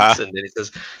eaten in months, and then he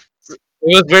says, "It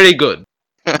was very good."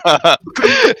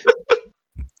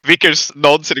 Vickers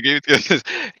nods and agrees.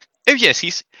 "Oh yes,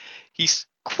 he's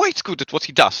quite good at what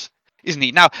he does, isn't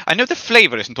he? Now, I know the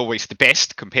flavor isn't always the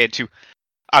best compared to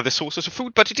other sources of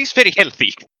food, but it is very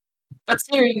healthy." "But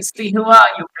seriously, who are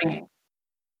you bringing?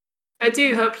 I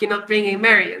do hope you're not bringing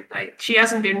Marion. She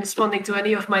hasn't been responding to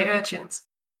any of my urchins."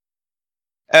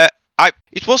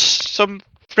 It was some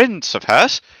friends of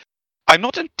hers. I'm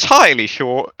not entirely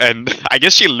sure, and I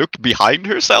guess she looked behind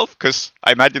herself, because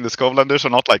I imagine the Skovlanders are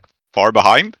not, like, far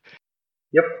behind.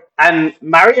 Yep. And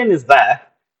Marion is there,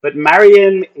 but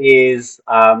Marion has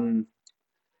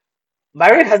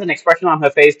an expression on her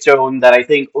face, Joan, that I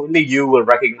think only you will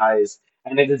recognize.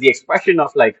 And it is the expression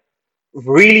of, like,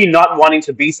 really not wanting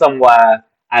to be somewhere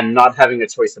and not having a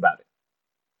choice about it.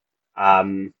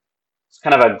 It's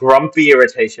kind of a grumpy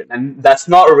irritation. And that's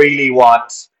not really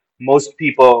what most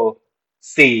people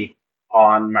see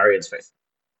on Marion's face.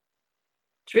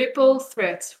 Triple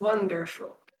threat.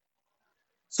 Wonderful.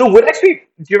 So do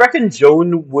you reckon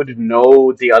Joan would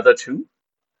know the other two?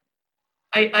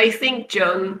 I think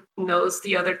Joan knows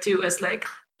the other two as like,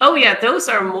 oh yeah, those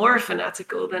are more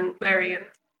fanatical than Marion.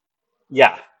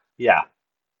 Yeah.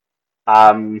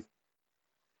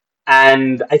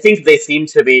 And I think they seem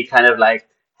to be kind of like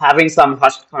having some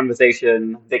hushed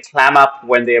conversation. They clam up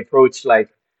when they approach like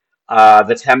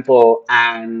the temple,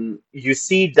 and you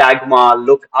see Dagmar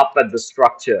look up at the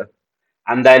structure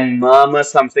and then murmur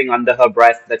something under her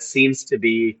breath that seems to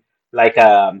be like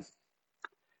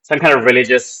some kind of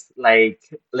religious like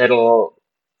little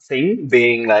thing,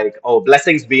 being like, "Oh,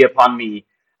 blessings be upon me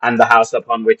and the house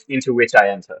into which I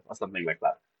enter," or something like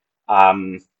that.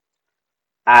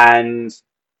 And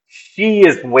she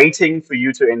is waiting for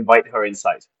you to invite her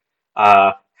inside.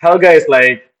 Helga is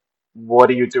like, "What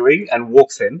are you doing?" and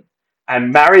walks in.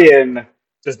 And Marion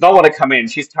does not want to come in.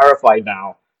 She's terrified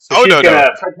now. So she's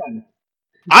gonna pretend.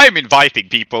 I'm inviting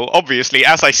people, obviously,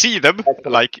 as I see them. Excellent.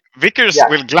 Like, Vickers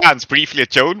will glance briefly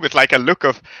at Joan with like a look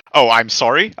of, "Oh, I'm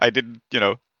sorry. I didn't,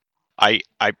 I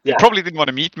probably didn't want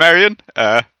to meet Marion.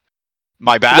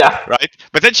 My bad," right?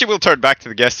 But then she will turn back to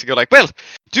the guests and go like, "Well,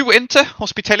 do enter.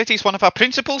 Hospitality is one of our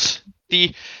principles.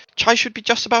 The chai should be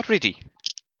just about ready."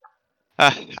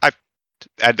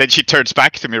 And then she turns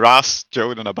back to Miraz,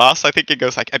 Joan, and Abbas, I think, and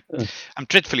goes like, I'm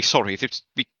dreadfully sorry.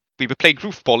 We were playing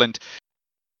Grooveball, and,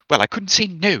 well, I couldn't say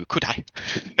no, could I?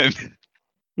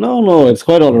 No, it's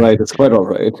quite all right. It's quite all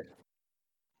right.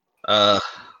 I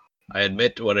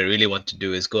admit what I really want to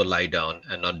do is go lie down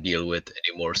and not deal with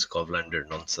any more Skovlander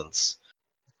nonsense.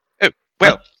 Oh,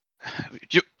 well,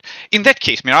 in that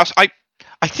case, Miraz, I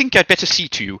think I'd better see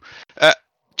to you.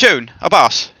 Joan,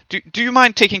 Abbas, do you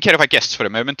mind taking care of our guests for a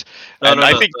moment? No,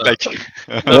 I think,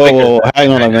 Whoa, hang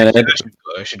on a minute.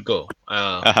 I should go.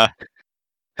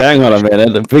 Hang on a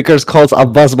minute. Vickers calls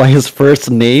Abbas by his first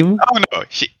name? Oh, no.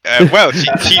 She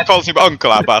calls him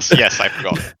Uncle Abbas. Yes, I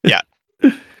forgot. Yeah.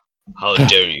 How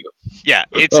dare you? Yeah,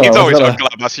 it's always Uncle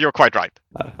Abbas. You're quite right.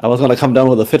 I was going to come down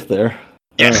with a fit there.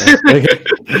 Yes. Oh,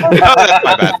 that's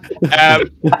my bad.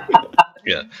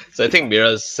 Yeah. So I think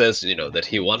Miraz says, that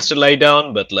he wants to lie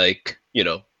down, but like,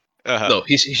 no,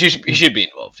 he should be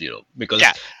involved, because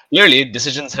clearly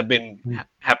decisions have been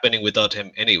happening without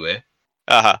him anyway.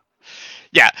 Yeah,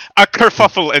 a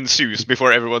kerfuffle ensues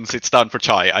before everyone sits down for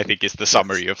chai, I think is the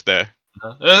summary of the...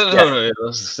 No,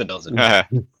 sit down.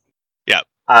 Yeah.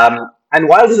 And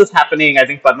while this is happening, I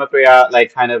think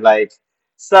Padmapriya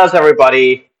serves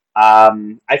everybody.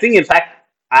 I think, in fact,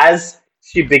 as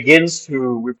she begins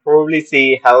to, we probably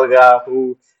see Helga,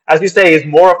 who, as you say, is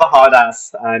more of a hard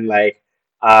ass and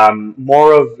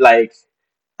more of a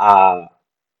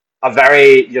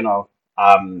very,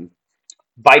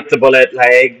 bite the bullet,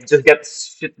 just get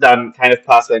shit done kind of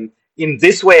person. In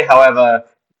this way, however,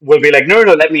 will be like, no,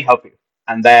 let me help you.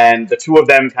 And then the two of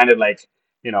them kind of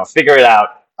figure it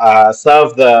out,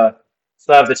 serve the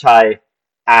chai,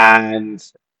 and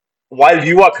while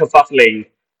you are kerfuffling,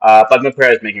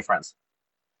 Padmapriya is making friends.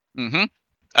 Mm-hmm.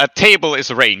 A table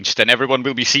is arranged, and everyone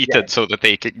will be seated so that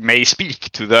they may speak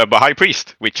to the high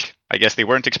priest, which I guess they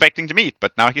weren't expecting to meet,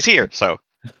 but now he's here, so...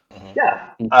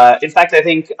 Yeah. In fact, I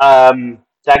think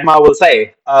Dagmar will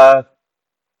say, I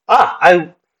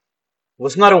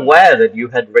was not aware that you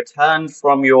had returned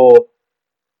from your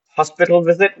hospital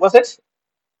visit, was it?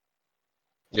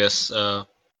 Yes,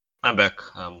 I'm back.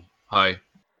 Hi.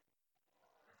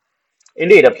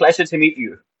 Indeed, a pleasure to meet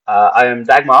you. I am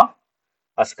Dagmar,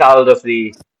 a skald of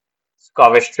the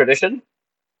Skovish tradition.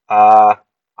 I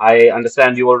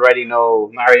understand you already know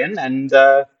Marion, and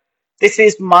this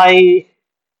is my...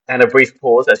 And a brief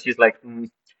pause as she's like,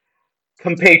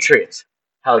 compatriot,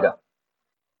 Helga.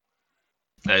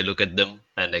 I look at them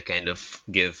and I kind of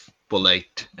give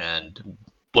polite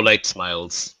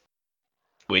smiles,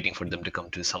 waiting for them to come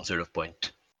to some sort of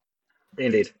point.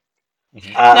 Indeed.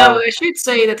 Mm-hmm. Now, I should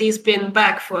say that he's been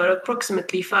back for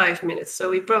approximately 5 minutes, so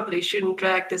we probably shouldn't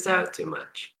drag this out too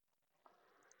much.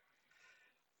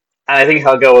 And I think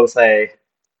Helga will say,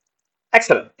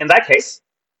 excellent. In that case,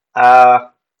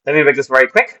 let me make this very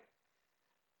quick.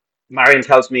 Marion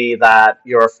tells me that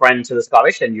you're a friend to the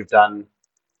Scottish and you've done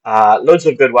loads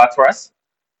of good work for us.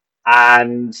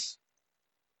 And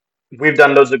we've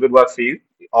done loads of good work for you,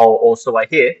 or so I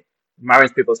hear.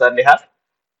 Marion's people certainly have.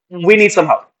 We need some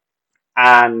help.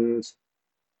 And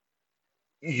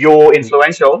you're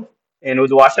influential in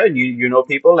Uduasha, and you know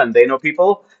people, and they know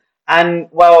people. And,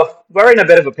 well, we're in a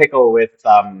bit of a pickle with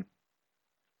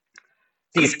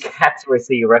these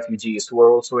Catharisi refugees who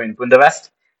are also in Bundavest.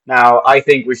 Now, I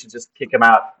think we should just kick them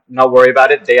out, not worry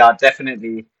about it. They are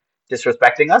definitely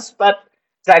disrespecting us, but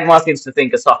Dagmar seems to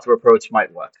think a softer approach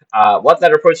might work. What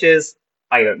that approach is,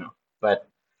 I don't know. But,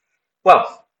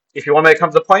 well, if you want me to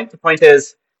come to the point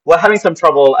is we're having some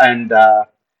trouble and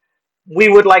we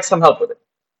would like some help with it.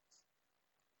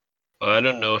 I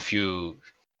don't know if you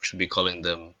should be calling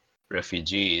them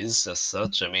refugees as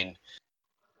such. I mean,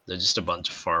 they're just a bunch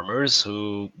of farmers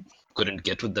who couldn't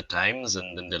get with the times,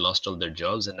 and then they lost all their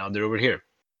jobs, and now they're over here.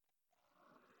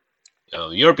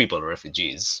 Your people are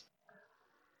refugees.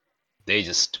 They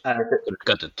just couldn't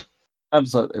cut it. I'm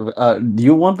sorry. Do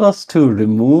you want us to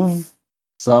remove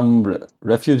some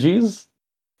refugees?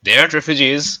 They aren't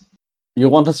refugees. You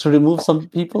want us to remove some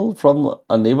people from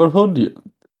a neighborhood?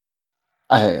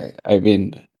 I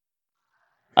mean,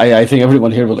 I think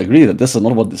everyone here will agree that this is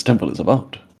not what this temple is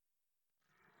about.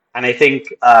 And I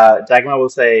think Dagmar will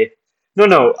say,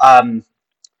 no,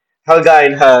 Helga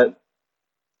in her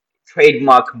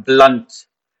trademark blunt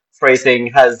phrasing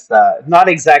has not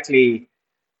exactly...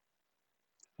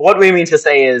 What we mean to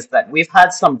say is that we've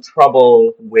had some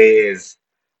trouble with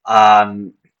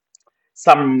some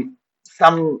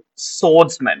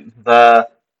swordsmen, the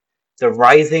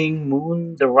rising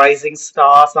moon, the rising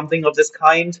star, something of this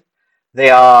kind. They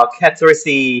are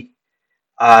Catharisi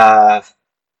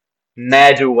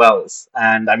ne'er-do-wells,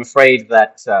 and I'm afraid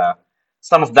that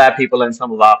some of their people and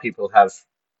some of our people have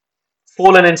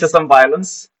fallen into some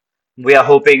violence. We are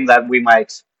hoping that we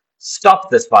might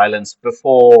stop this violence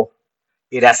before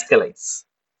it escalates.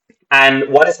 And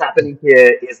what is happening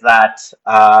here is that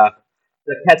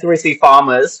the Catharisi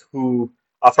farmers who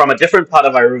are from a different part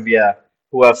of Iruvia,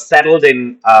 who have settled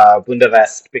in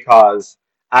Bundavest because,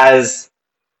 as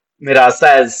Mira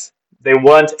says, they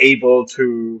weren't able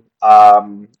to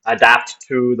adapt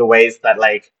to the ways that,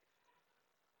 like,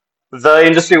 the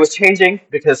industry was changing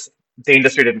because the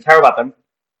industry didn't care about them.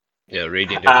 Yeah,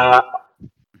 radiant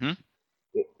energy.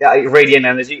 Yeah, radiant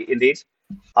energy, indeed.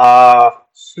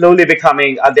 Slowly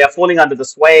becoming, they are falling under the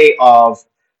sway of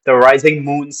the rising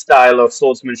moon style of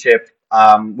swordsmanship,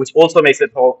 which also makes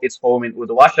it its home in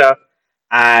Uduasha.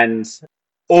 And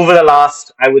over the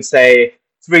last, I would say,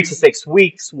 3 to 6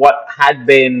 weeks, what had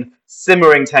been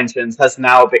simmering tensions has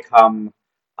now become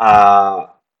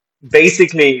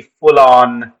basically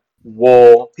full-on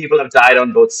war. People have died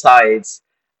on both sides,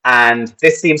 and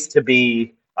this seems to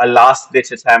be a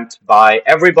last-ditch attempt by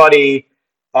everybody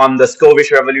on the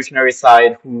Skovish revolutionary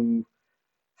side who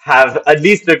have at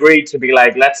least agreed to be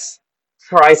like, let's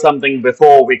try something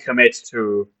before we commit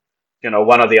to,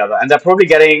 one or the other. And they're probably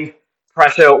getting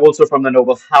pressure also from the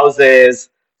noble houses,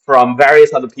 from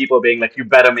various other people being like, you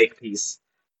better make peace.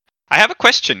 I have a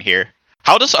question here.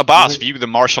 How does Abbas view the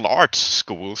martial arts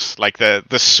schools, like the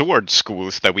sword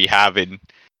schools that we have in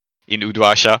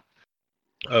Uduasha?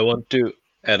 I want to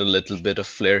add a little bit of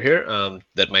flair here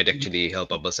that might actually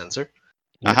help Abbas answer,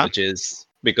 which is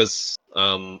because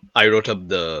I wrote up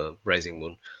the Rising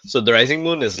Moon. So the Rising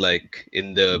Moon is like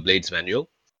in the Blades manual.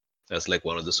 That's like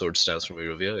one of the sword styles from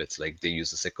Iruvia. It's like they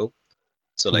use a sickle.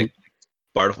 So like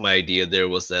part of my idea there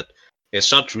was that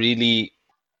it's not really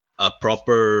a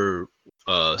proper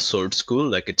sword school.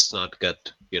 Like it's not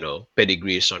got,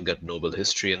 pedigree, it's not got noble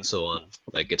history and so on.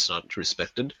 Like it's not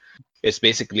respected. It's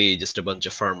basically just a bunch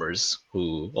of farmers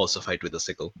who also fight with a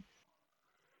sickle.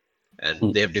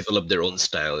 And they have developed their own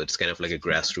style. It's kind of like a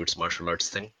grassroots martial arts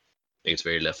thing. It's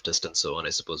very leftist and so on. I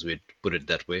suppose we'd put it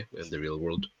that way in the real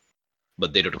world.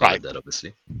 But they don't call it that,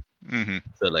 obviously.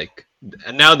 So like,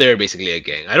 and now they're basically a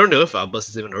gang. I don't know if Abbas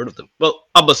has even heard of them. Well,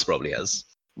 Abbas probably has,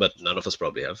 but none of us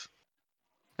probably have.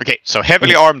 Okay, so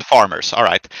heavily armed farmers. All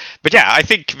right. But yeah, I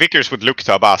think Vickers would look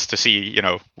to Abbas to see,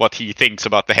 what he thinks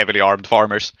about the heavily armed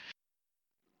farmers.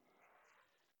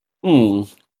 I don't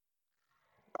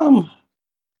know.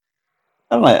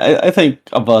 I think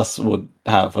Abbas would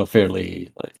have a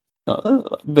fairly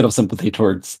a bit of sympathy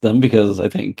towards them because I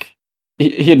think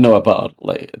he'd know about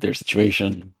like their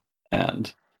situation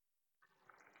and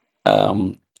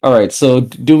all right, so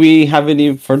do we have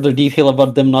any further detail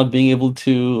about them not being able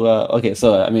to okay,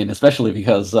 so I mean especially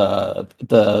because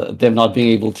them not being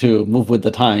able to move with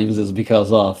the times is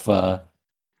because of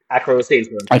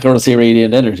accuracy,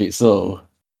 radiant energy. So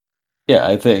yeah,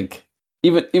 I think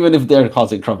even if they're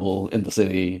causing trouble in the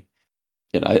city,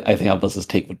 I think Albus's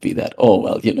take would be that, oh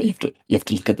well, you have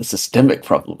to look at the systemic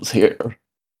problems here.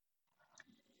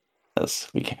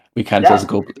 Yes, we can't just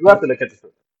go. You have to look at the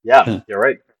system. Yeah, you're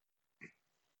right.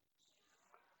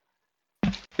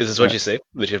 Is this what you say?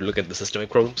 That you have to look at the systemic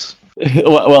problems?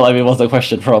 Well, I mean, what's the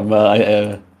question from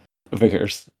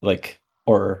Vickers? Like,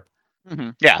 or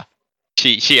yeah,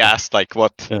 she asked like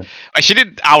what? Yeah. She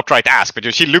didn't outright ask,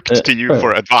 but she looked to you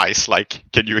for advice. Like,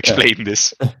 can you explain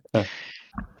this?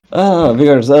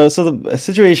 Vickers. So the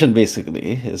situation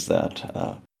basically is that,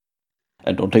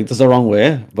 and don't take this the wrong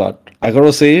way, but I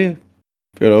gotta say,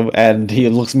 and he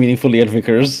looks meaningfully at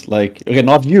Vickers, like, okay,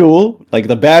 not you, like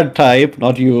the bad type,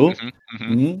 not you.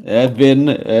 Have been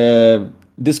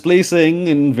displacing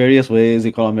in various ways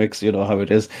economics, you know how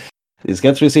it is. These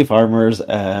Gethrusi farmers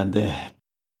and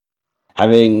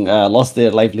having lost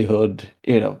their livelihood,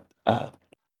 they've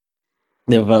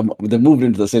moved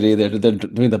into the city. They're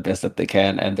doing the best that they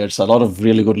can, and there's a lot of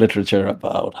really good literature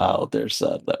about how there's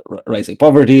the rising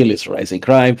poverty, leads to rising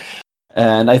crime.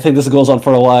 And I think this goes on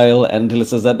for a while, and he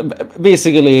says that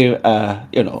basically,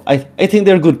 I think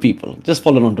they're good people, just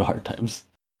fallen onto hard times.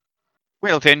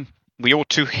 Well, then, we ought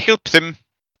to help them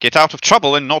get out of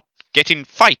trouble and not get in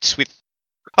fights with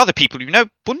other people. You know,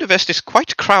 Bundervest is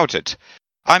quite crowded.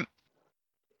 I'm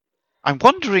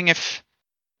wondering if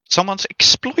someone's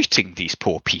exploiting these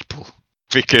poor people.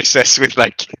 Vickers says with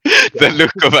the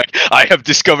look of I have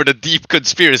discovered a deep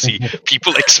conspiracy.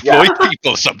 People exploit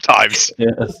people sometimes.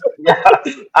 Yes. Yeah.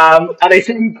 And I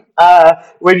think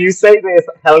when you say this,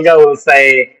 Helga will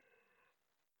say,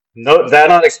 no, they're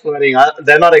not exploiting.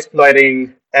 They're not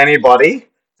exploiting anybody.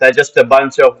 They're just a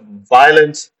bunch of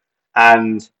violent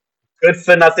and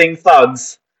good-for-nothing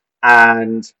thugs.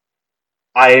 And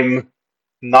I'm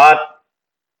not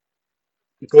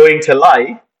going to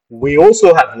lie. We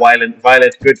also have violent,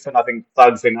 good-for-nothing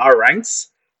thugs in our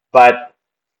ranks. But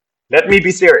let me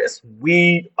be serious.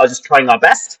 We are just trying our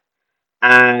best.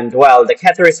 And, well, the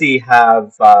Gethrusi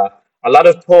have a lot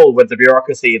of pull with the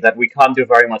bureaucracy that we can't do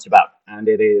very much about. And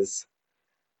it is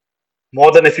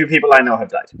more than a few people I know have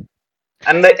died.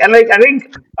 And I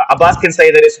think Abbas can say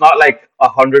that it's not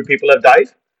 100 people have died.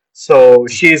 So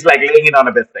she's laying it on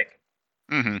a bit thick.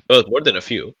 Mm-hmm. Well, more than a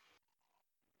few.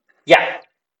 Yeah.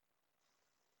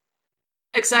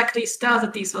 Exactly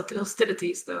started these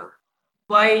hostilities, though?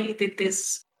 Why did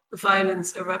this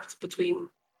violence erupt between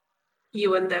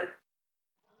you and them?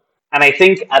 And I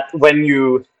think when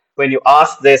you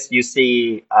ask this, you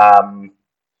see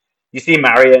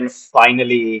Marion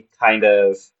finally kind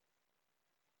of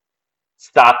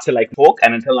start to talk,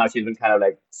 and until now she's been kind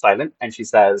of silent, and she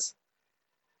says,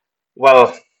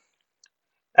 well,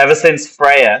 ever since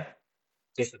Freya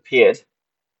disappeared,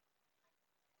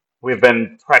 we've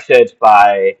been pressured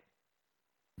by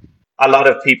a lot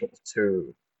of people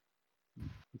to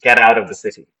get out of the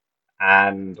city.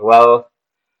 And, well,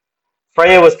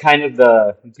 Freya was kind of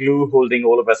the glue holding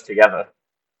all of us together.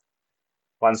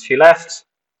 Once she left,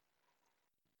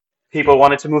 people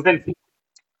wanted to move in.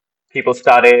 People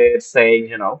started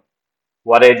saying,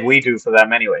 what did we do for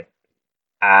them anyway?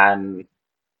 And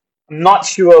I'm not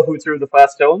sure who threw the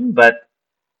first stone, but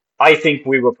I think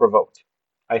we were provoked.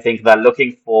 I think they're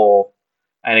looking for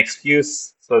an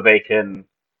excuse so they can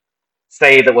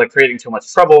say that we're creating too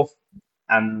much trouble,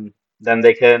 and then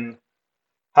they can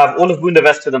have all of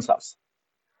Bundervest to themselves.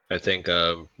 I think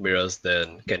Miraz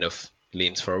then kind of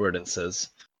leans forward and says,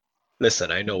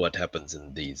 listen, I know what happens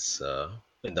in these,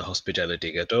 in the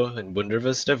hospitality ghetto in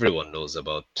Bundervest. Everyone knows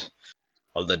about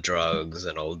all the drugs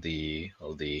and all the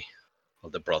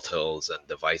brothels and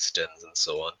the vice dens and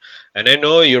so on. And I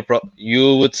know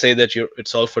you would say that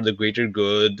it's all for the greater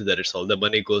good, that it's all the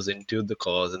money goes into the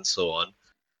cause and so on.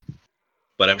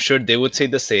 But I'm sure they would say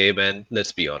the same. And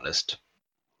let's be honest,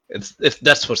 if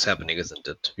that's what's happening, isn't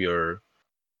it?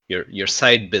 Your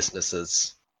side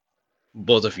businesses,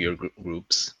 both of your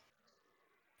groups,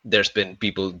 there's been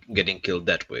people getting killed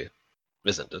that way,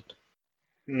 isn't it?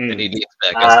 And he leans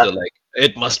back as though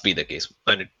it must be the case.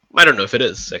 And I don't know if it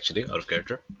is actually out of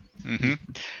character. Mm-hmm.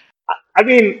 I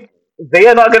mean, they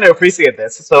are not going to appreciate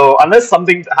this. So unless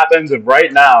something happens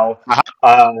right now,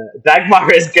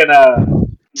 Dagmar is gonna.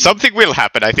 Something will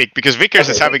happen, I think, because Vickers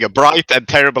is having a bright and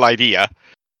terrible idea.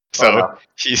 So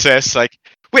she says,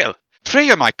 well,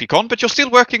 Freya might be gone, but you're still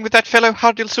working with that fellow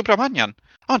Hardil Subramanian,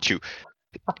 aren't you?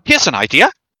 Here's an idea.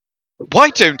 Why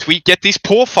don't we get these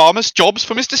poor farmers jobs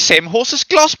for Mr. Semhorse's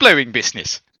glass-blowing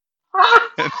business?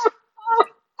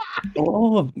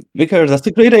 Oh, Vickers, that's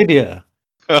a great idea.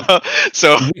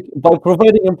 So by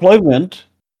providing employment,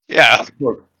 yeah,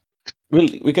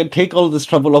 we can take all this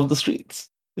trouble off the streets.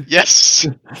 Yes.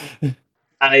 And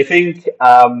I think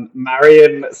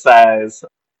Marion says,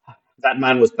 that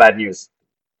man was bad news.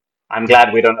 I'm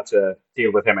glad we don't have to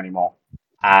deal with him anymore.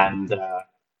 And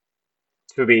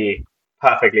to be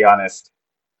perfectly honest,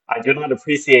 I do not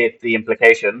appreciate the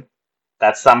implication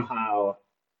that somehow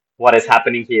what is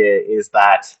happening here is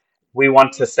that we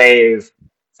want to save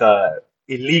the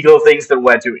illegal things that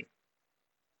we're doing.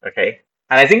 Okay?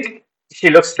 And I think she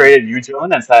looks straight at you,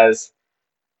 Joan, and says,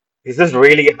 is this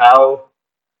really how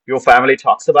your family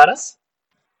talks about us?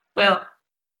 Well,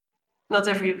 not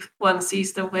everyone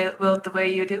sees the world the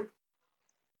way you do.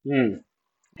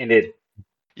 Indeed.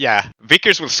 Yeah,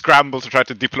 Vickers will scramble to try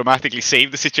to diplomatically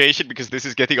save the situation because this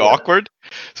is getting awkward.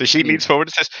 So she leans forward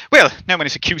and says, well, no one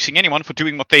is accusing anyone for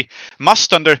doing what they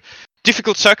must under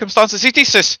difficult circumstances. It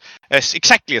is, as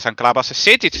exactly as Uncle Abbas has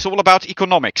said, it is all about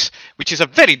economics, which is a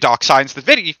very dark science that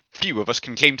very few of us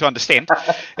can claim to understand.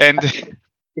 And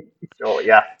Sure,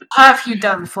 yeah. What have you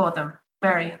done for them,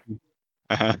 Marion?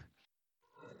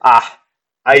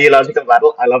 Ideological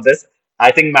battle. I love this.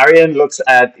 I think Marion looks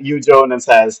at you, Joan, and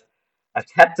says, I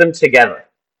kept them together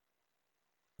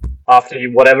after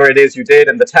whatever it is you did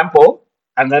in the temple.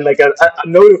 And then like a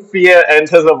note of fear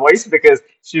enters her voice because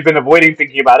she's been avoiding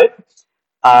thinking about it.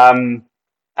 And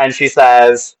she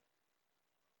says,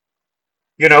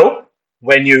 you know,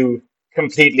 when you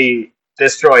completely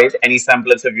destroyed any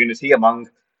semblance of unity among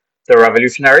the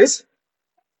revolutionaries,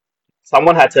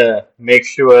 someone had to make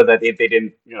sure that if they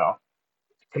didn't,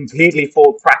 completely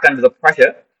fall crack under the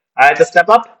pressure, I had to step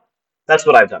up. That's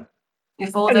what I've done.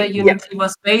 If all their unity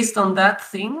was based on that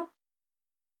thing,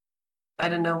 I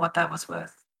don't know what that was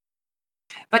worth.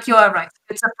 But you are right.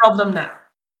 It's a problem now.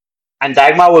 And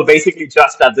Dagmar will basically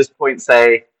just at this point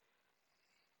say,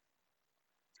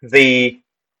 the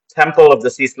Temple of the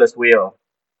Ceaseless Wheel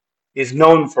is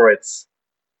known for its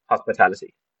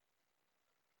hospitality.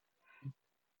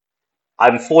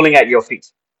 I'm falling at your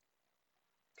feet.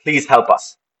 Please help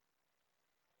us.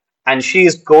 And she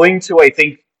is going to, I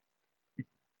think,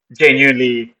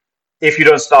 genuinely, if you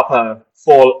don't stop her,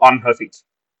 fall on her feet.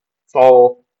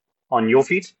 Fall on your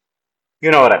feet.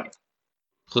 You know what I mean.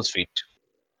 Whose feet?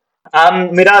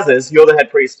 Miraz's, you're the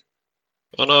head priest.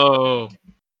 Oh no.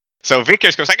 So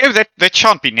Vickers goes like, oh, that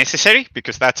shan't be necessary,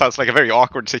 because that sounds like a very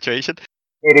awkward situation.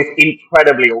 It is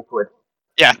incredibly awkward.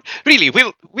 Yeah, really,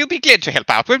 we'll be glad to help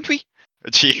out, won't we?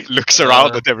 And she looks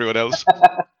around at everyone else.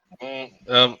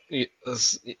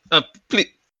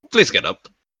 Please get up.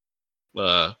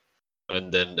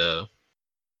 And then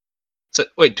so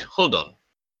wait, hold on.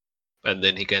 And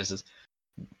then he kind of says,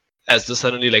 as though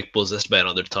suddenly like possessed by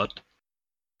another thought,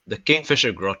 the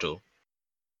Kingfisher Grotto.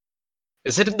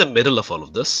 Is it in the middle of all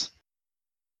of this?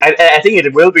 I think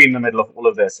it will be in the middle of all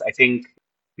of this. I think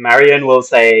Marion will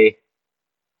say,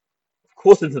 of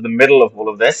course it's in the middle of all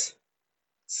of this.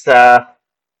 It's, I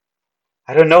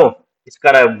don't know. It's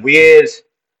got a weird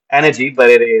energy, but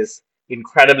it is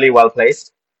incredibly well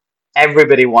placed.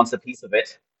 Everybody wants a piece of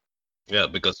it. Yeah,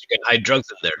 because you can hide drugs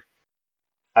in there.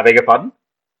 I beg your pardon?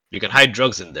 You can hide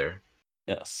drugs in there.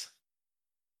 Yes.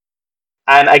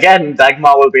 And again,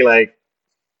 Dagmar will be like,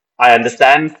 I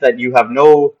understand that you have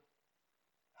no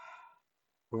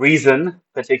reason,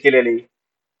 particularly,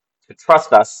 to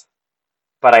trust us,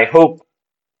 but I hope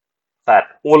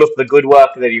that all of the good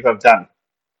work that you have done,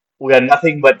 we are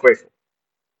nothing but grateful.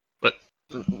 But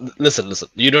listen.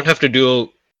 You don't have to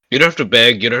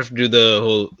beg. You don't have to do the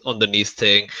whole on the knees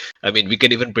thing. I mean, we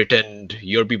can even pretend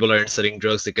your people aren't selling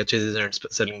drugs. The Kachezis aren't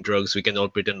selling drugs. We can all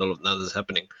pretend all of that is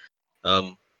happening.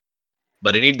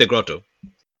 But I need the grotto.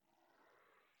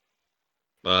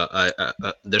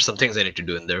 There's some things I need to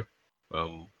do in there.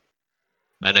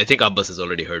 And I think Abbas has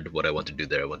already heard what I want to do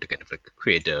there. I want to kind of like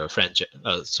create a franchise,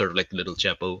 sort of like little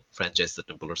chapel, franchise the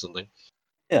temple or something.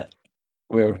 Yeah,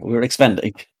 we're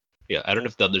expanding. Yeah, I don't know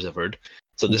if the others have heard.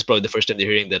 So this is probably the first time they're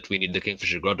hearing that we need the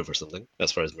Kingfisher Grotto for something,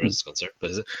 as far as Miraz is concerned.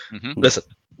 But listen,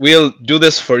 we'll do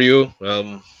this for you.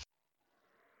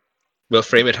 We'll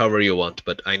frame it however you want,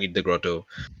 but I need the grotto.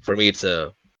 For me, it's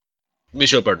a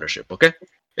mutual partnership, okay?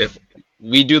 If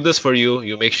we do this for you,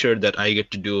 you make sure that I get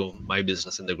to do my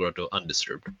business in the grotto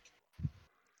undisturbed.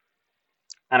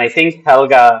 And I think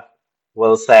Helga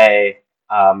will say,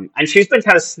 and she's been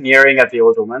kind of sneering at the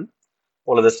old woman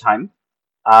all of this time.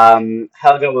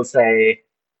 Helga will say,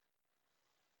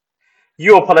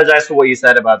 you apologize for what you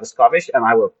said about the Scottish, and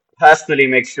I will personally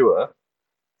make sure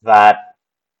that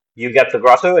you get the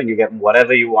grotto and you get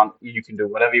whatever you want. You can do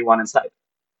whatever you want inside.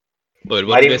 But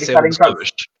what did I say about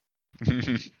Scottish?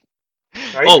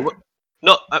 Oh,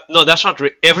 no, that's not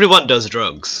everyone does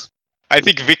drugs. I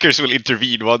think Vickers will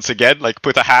intervene once again, like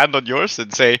put a hand on yours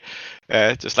and say,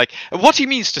 just like, what he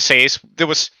means to say is there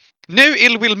was no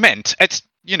ill will meant. It's,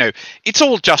 you know, it's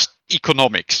all just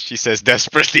economics, she says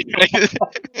desperately.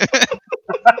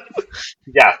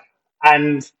 Yeah,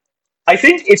 and I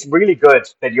think it's really good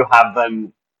that you have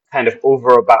them kind of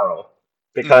over a barrel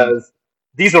because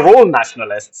these are all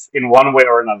nationalists in one way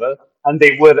or another, and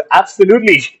they would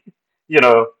absolutely,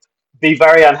 be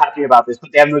very unhappy about this,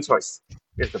 but they have no choice.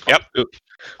 Is the point. Yep.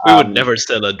 We would never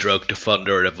sell a drug to fund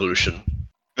a revolution.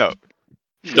 No.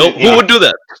 No, who would do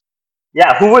that?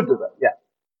 Yeah, who would do that? Yeah.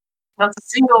 Not a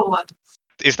single one.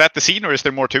 Is that the scene, or is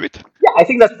there more to it? Yeah, I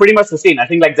think that's pretty much the scene. I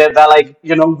think like they're like,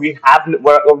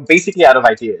 we're basically out of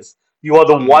ideas. You are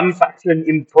the one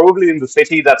faction probably in the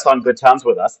city that's on good terms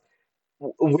with us.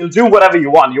 We'll do whatever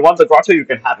you want. You want the grotto, you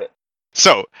can have it.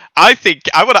 So I think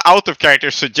I want to out of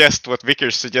character suggest what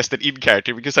Vickers suggested in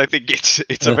character because I think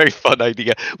it's a very fun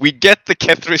idea. We get the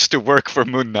Kethris to work for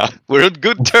Munna. We're on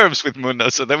good terms with Munna,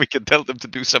 so then we can tell them to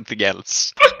do something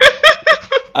else.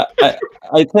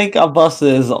 I think Abbas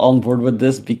is on board with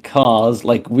this because,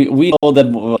 like, we know that,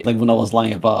 like, Munna was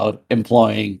lying about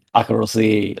employing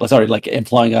employing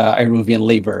Iruvian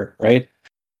labor, right?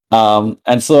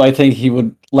 And so I think he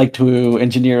would like to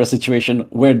engineer a situation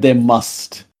where they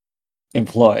must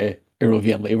employ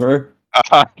Iruvian labor.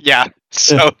 Yeah.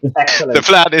 So the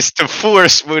plan is to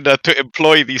force Munna to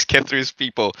employ these Kethris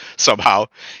people somehow.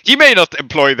 He may not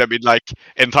employ them in like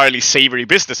entirely savory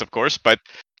business, of course, but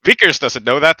Vickers doesn't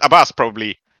know that. Abbas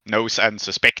probably knows and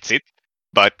suspects it,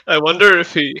 but I wonder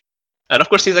if he... And of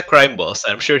course he's a crime boss.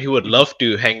 I'm sure he would love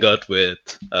to hang out with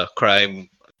a crime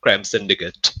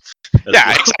syndicate.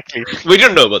 Yeah, exactly. We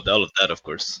don't know about all of that, of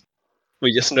course.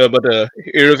 We just know about a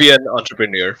Iruvian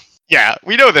entrepreneur. Yeah,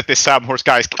 we know that this Samhorse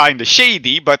guy is kind of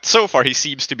shady, but so far he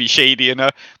seems to be shady in a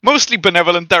mostly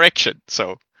benevolent direction,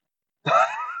 so...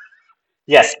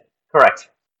 Yes, correct.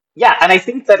 Yeah, and I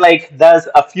think that like there's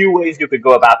a few ways you could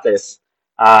go about this,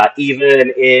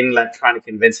 even in like trying to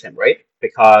convince him, right?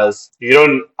 Because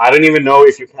I don't even know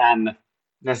if you can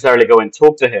necessarily go and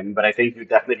talk to him, but I think you'd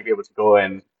definitely be able to go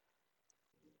and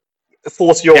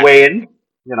force your way in.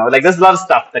 Like there's a lot of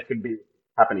stuff that could be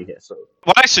happening here. So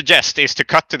what I suggest is to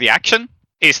cut to the action.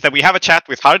 Is that we have a chat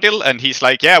with Hardil, and he's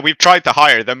like, "Yeah, we've tried to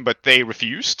hire them, but they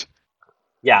refused."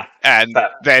 Yeah, and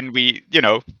then we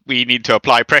need to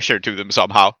apply pressure to them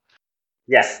somehow.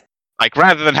 Yes. Like,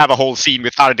 rather than have a whole scene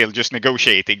with Hardil just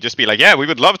negotiating, just be like, yeah, we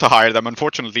would love to hire them.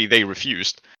 Unfortunately, they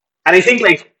refused. And I think,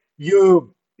 like,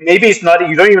 maybe it's not,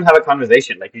 you don't even have a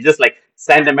conversation. Like, you just, like,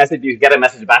 send a message, you get a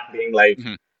message back being like,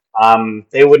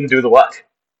 they wouldn't do the work.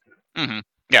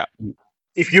 Yeah.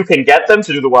 If you can get them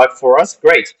to do the work for us,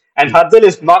 great. And Hardil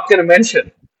is not going to mention,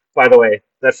 by the way,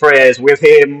 that Freya is with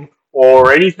him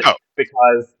or anything. Oh.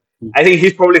 Because I think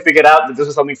he's probably figured out that this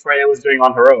is something Freya was doing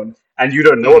on her own, and you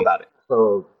don't know about it.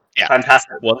 So,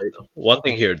 fantastic. One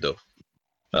thing here, though.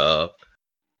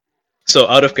 So,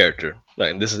 out of character,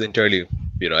 like, this is entirely,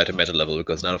 at a meta level,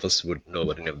 because none of us would know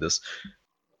about any of this.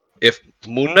 If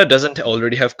Munna doesn't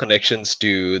already have connections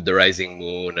to the Rising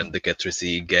Moon and the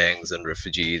Kethrisi gangs and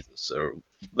refugees, or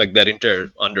like that entire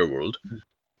underworld,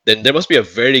 then there must be a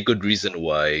very good reason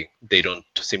why they don't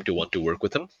seem to want to work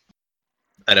with him.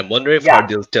 And I'm wondering if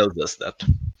Hardil tells us that,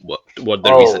 what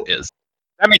the reason is.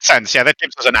 That makes sense. Yeah, that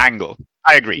gives us an angle.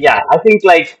 I agree. Yeah, I think,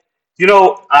 like,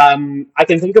 I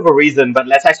can think of a reason, but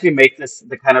let's actually make this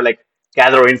the kind of, like,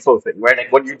 gather info thing, right?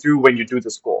 Like, what you do when you do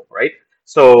the score, right?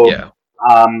 So,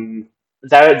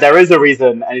 there is a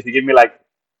reason, and if you give me, like,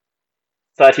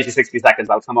 30 to 60 seconds,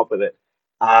 I'll come up with it.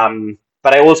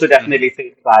 But I also definitely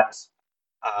think that...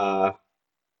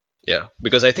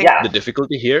 because I think the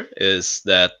difficulty here is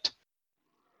that...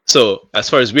 So, as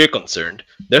far as we're concerned,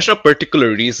 there's no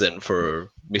particular reason for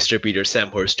Mr. Peter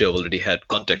Samhorse to have already had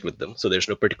contact with them. So there's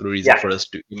no particular reason for us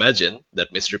to imagine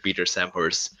that Mr. Peter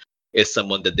Samhorse is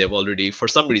someone that they've already, for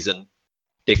some reason,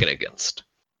 taken against.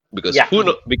 Because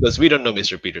because we don't know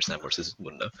Mr. Peter Samhorse is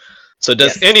Munna. So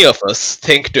does any of us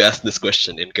think to ask this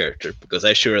question in character? Because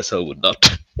I sure as hell would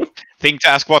not. Think to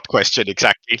ask what question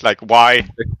exactly? Like, why?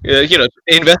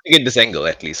 Investigate this angle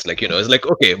at least. Like, it's like,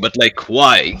 okay, but like,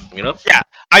 why? Yeah,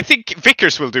 I think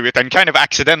Vickers will do it, and kind of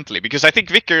accidentally, because I think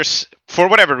Vickers, for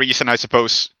whatever reason, I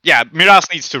suppose, Miraz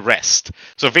needs to rest.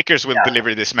 So Vickers will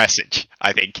deliver this message,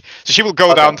 I think. So she will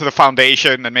go down to the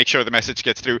Foundation and make sure the message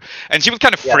gets through. And she will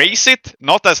kind of phrase it,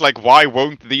 not as like, why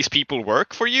won't these people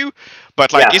work for you?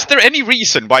 But like, is there any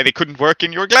reason why they couldn't work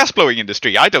in your glassblowing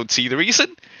industry? I don't see the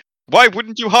reason. Why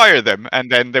wouldn't you hire them? And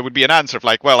then there would be an answer of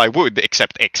like, well, I would,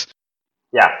 except X.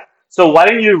 Yeah. So why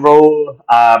don't you roll,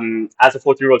 as a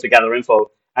 40 roll to gather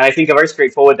info, And I think a very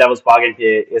straightforward devil's bargain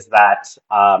here is that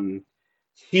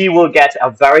he will get a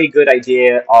very good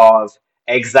idea of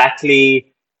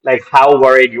exactly like how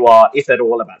worried you are, if at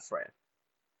all, about Freya.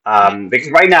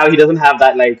 Because right now he doesn't have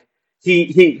that, like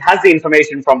he has the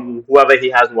information from whoever he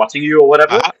has watching you or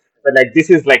whatever, but like this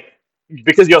is like,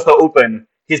 because you're so open,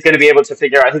 he's going to be able to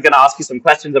figure out, he's going to ask you some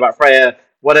questions about Freya,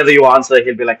 whatever you answer,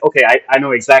 he'll be like, okay, I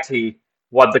know exactly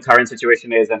what the current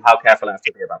situation is and how careful I have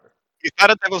to be about it. Is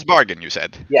that a devil's bargain, you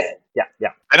said? Yes,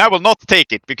 yeah. And I will not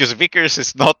take it, because Vickers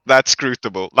is not that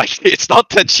scrutable. Like, it's not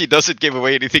that she doesn't give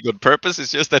away anything on purpose,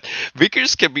 it's just that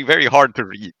Vickers can be very hard to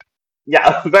read.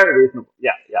 Yeah, very reasonable.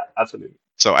 Yeah, absolutely.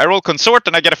 So I roll consort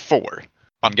and I get a 4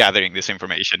 on gathering this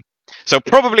information. So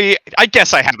probably, I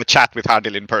guess I have a chat with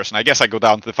Hadil in person. I guess I go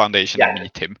down to the Foundation and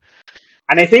meet him.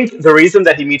 And I think the reason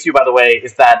that he meets you, by the way,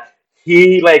 is that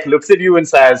he like looks at you and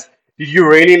says, "Did you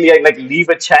really like leave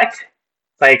a check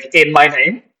like in my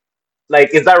name?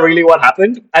 Like, is that really what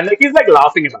happened?" And like he's like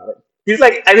laughing about it. He's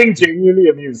like, I think, genuinely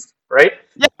amused, right?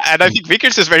 Yeah, and I think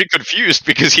Vickers is very confused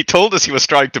because he told us he was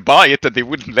trying to buy it and they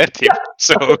wouldn't let him. Yeah.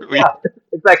 So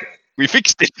exactly. We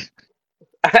fixed it.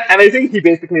 And I think he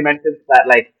basically mentions that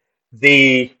like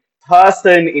the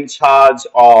person in charge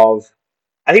of,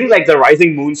 I think like the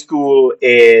Rising Moon School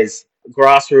is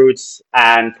grassroots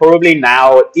and probably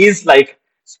now is like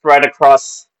spread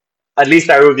across at least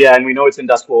Aruvia, and we know it's in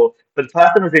Dustfall, but the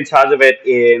person who's in charge of it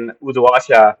in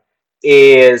Uduasha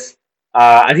is,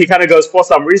 and he kind of goes, for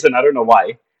some reason, I don't know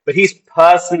why, but he's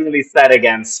personally set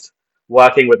against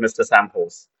working with Mr.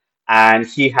 Samples. And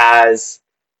he has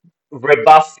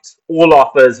rebuffed all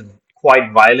offers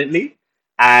quite violently.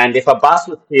 And if Abbas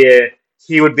was here,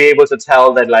 he would be able to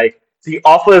tell that like the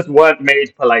offers weren't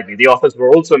made politely; the offers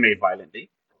were also made violently.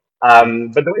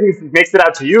 But the way he makes it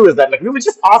out to you is that like we were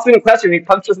just asking a question, he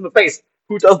punched us in the face.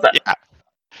 Who does that? Yeah.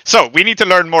 So we need to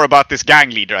learn more about this gang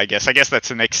leader, I guess. I guess that's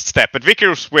the next step. But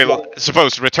Vickers will,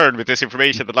 suppose, return with this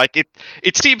information. But like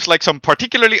it seems like some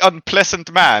particularly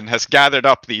unpleasant man has gathered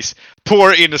up these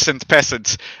poor innocent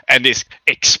peasants and is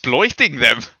exploiting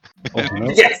them.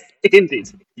 Yes, indeed.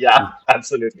 Yeah,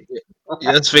 absolutely.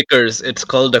 Yes, Vickers, it's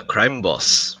called a crime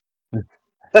boss.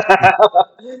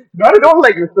 Not at all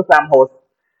like Mr. Sam Host.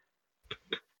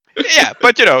 Yeah,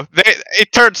 but you know,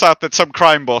 it turns out that some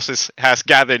crime bosses has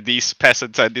gathered these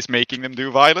peasants and is making them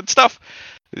do violent stuff.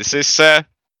 This is. So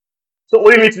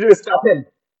all you need to do is stop him.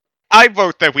 I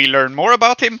vote that we learn more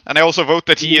about him, and I also vote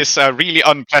that he is a really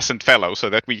unpleasant fellow, so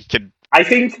that we can. I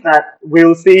think that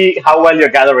we'll see how well your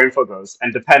gather info goes,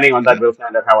 and depending on that, we'll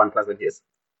find out how unpleasant he is.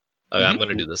 Okay, I'm going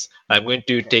to do this. I'm going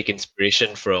to take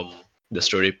inspiration from the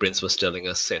story Prince was telling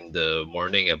us in the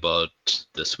morning about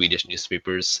the Swedish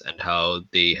newspapers and how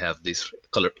they have these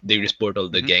they report all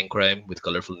the gang crime with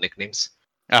colorful nicknames.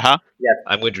 Yes.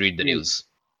 I'm going to read the news.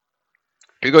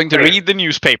 You're going to read the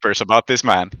newspapers about this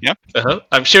man, yeah?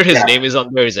 I'm sure his name is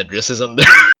on there, his address is on there.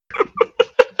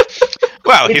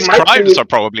 Well, his crimes are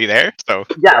probably there, so...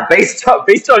 Yeah, based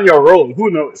on your role, who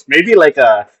knows? Maybe like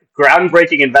a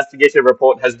groundbreaking investigation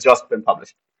report has just been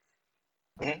published.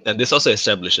 And this also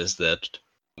establishes that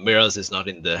Miraz is not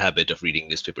in the habit of reading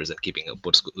newspapers and keeping up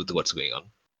with what's going on.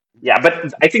 Yeah,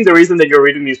 but I think the reason that you're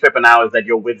reading newspaper now is that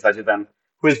you're with Sajidan,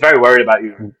 who is very worried about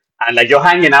you. And like you're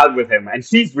hanging out with him, and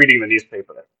he's reading the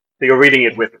newspaper. So you're reading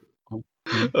it with him.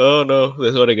 Oh no,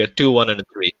 that's what I get. 2, 1, and a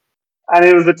 3. And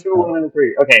it was a 2, 1, and a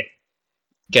 3. Okay.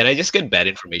 Can I just get bad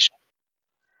information?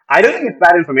 I don't think it's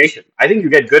bad information. I think you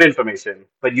get good information,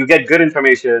 but you get good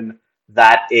information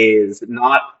that is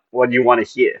not what you want to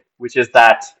hear, which is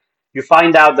that you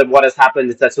find out that what has happened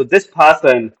is that, so this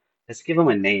person, let's give him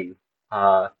a name,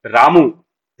 Ramu.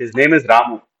 His name is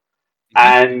Ramu.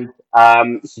 And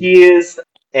he is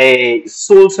a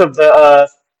salt of the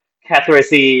earth,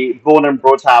 Catharasi, born and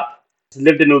brought up. He's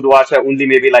lived in Uduasha only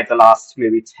maybe like the last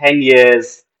maybe 10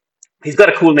 years. He's got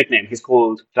a cool nickname. He's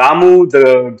called Ramu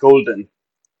the Golden.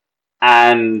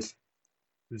 And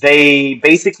they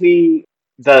basically,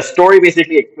 the story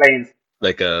basically explains.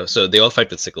 Like, so they all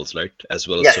fight with sickles, right? As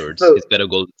well as swords. So he's got a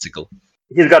golden sickle.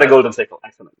 He's got a golden sickle.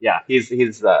 Excellent. Yeah, he's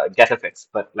Getafix,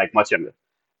 but like much younger.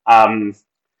 And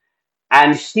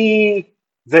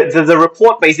the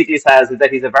report basically says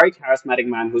that he's a very charismatic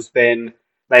man who's been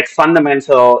like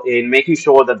fundamental in making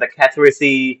sure that the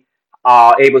Catharasi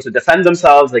are able to defend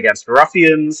themselves against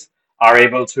ruffians, are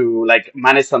able to like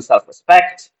manage some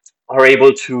self-respect, are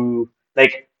able to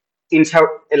like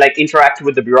interact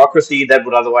with the bureaucracy that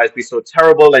would otherwise be so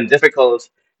terrible and difficult.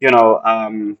 You know,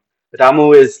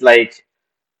 Ramu is like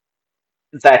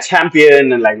their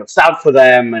champion and like looks out for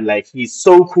them, and like he's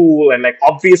so cool, and like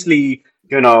obviously,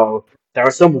 you know, there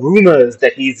are some rumors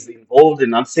that he's involved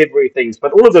in unsavory things,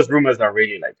 but all of those rumors are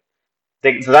really like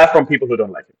they're from people who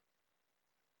don't like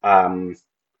him.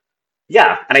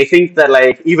 Yeah, and I think that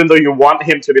like even though you want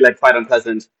him to be like quite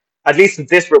unpleasant, at least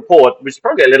this report, which is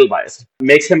probably a little biased,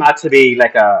 makes him out to be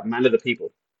like a man of the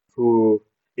people who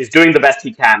is doing the best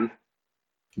he can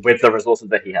with the resources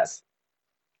that he has.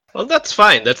 Well, that's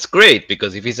fine. That's great,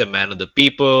 because if he's a man of the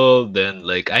people, then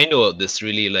like I know this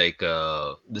really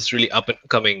this really up and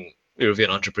coming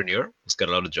European entrepreneur who's got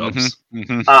a lot of jobs.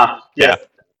 Yes.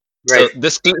 Great. So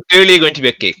this clearly going to be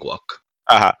a cakewalk.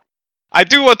 I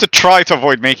do want to try to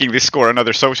avoid making this score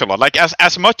another social one. Like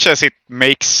as much as it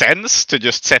makes sense to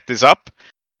just set this up,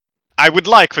 I would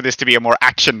like for this to be a more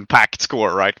action-packed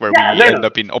score, right? Where we end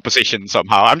up in opposition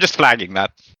somehow. I'm just flagging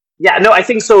that. Yeah, no, I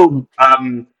think so.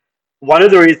 One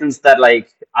of the reasons that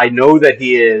like I know that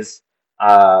he is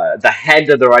the head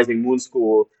of the Rising Moon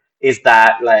School is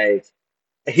that like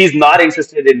he's not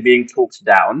interested in being talked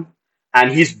down,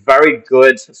 and he's very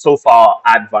good so far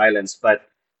at violence, but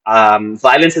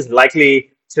violence is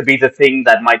likely to be the thing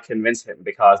that might convince him,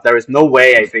 because there is no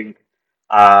way, I think,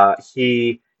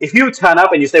 if you turn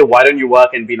up and you say, why don't you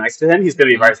work, and be nice to him, he's going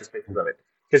to be very suspicious of it,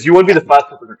 because you won't be the first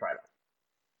person to try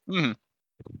that.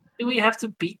 Do we have to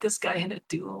beat this guy in a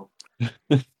duel?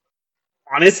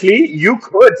 Honestly, you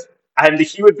could, and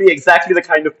he would be exactly the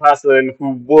kind of person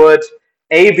who would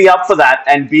A, be up for that,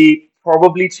 and B,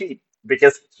 probably cheat,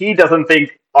 because he doesn't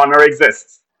think honor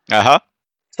exists.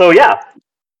 So yeah.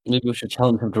 Maybe we should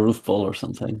challenge him to Roof Ball or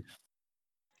something.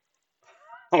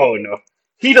 Oh no,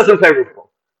 he doesn't play Roof Ball,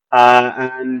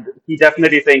 and he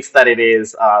definitely thinks that it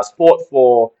is sport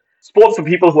for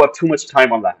people who have too much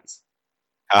time on their hands.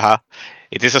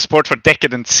 It is a sport for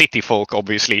decadent city folk,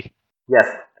 obviously. Yes.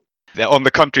 On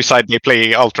the countryside, they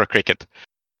play ultra cricket.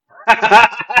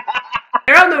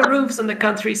 There are no roofs on the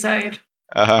countryside.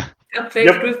 Can't play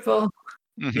Roof Ball.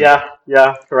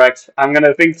 Yeah, correct. I'm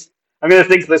gonna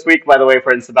think this week, by the way,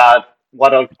 Prince, about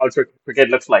what ultra cricket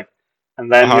looks like, and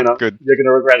then you're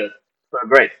gonna regret it. So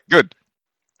great. Good.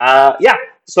 Yeah.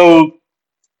 So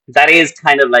that is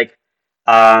kind of like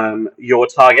your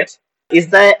target. Is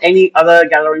there any other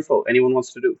gather info anyone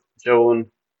wants to do? Joan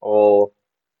or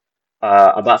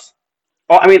Abbas?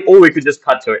 Or we could just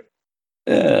cut to it.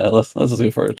 Yeah, let's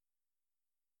go for it.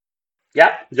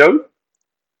 Yeah, Joan?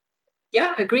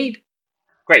 Yeah, agreed.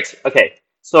 Great. Okay.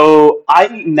 So I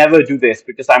never do this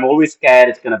because I'm always scared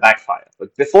it's going to backfire.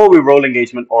 But before we roll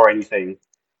engagement or anything,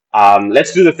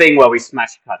 let's do the thing where we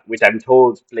smash cut, which I'm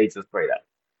told Blades is great at.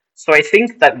 So I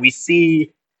think that we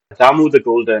see Damu the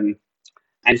Golden,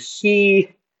 and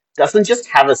he doesn't just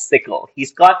have a sickle.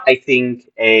 He's got, I think,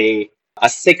 a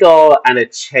sickle and a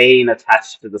chain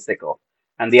attached to the sickle.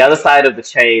 And the other side of the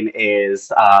chain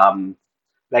is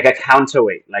like a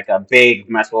counterweight, like a big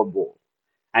metal ball.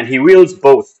 And he wields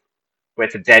both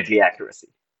with deadly accuracy.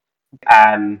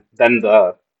 And then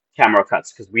the camera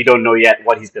cuts, because we don't know yet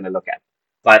what he's going to look at.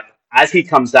 But as he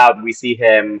comes out, we see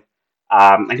him,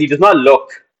 and he does not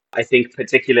look, I think,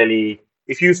 particularly,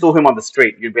 if you saw him on the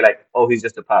street, you'd be like, oh, he's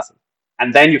just a person.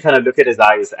 And then you kind of look at his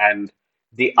eyes, and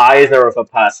the eyes are of a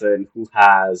person who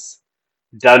has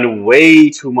done way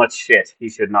too much shit he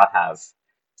should not have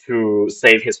to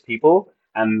save his people.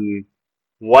 And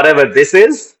whatever this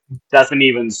is doesn't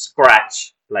even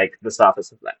scratch like the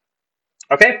surface of that.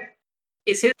 Okay?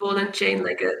 Is his ball and chain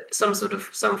like some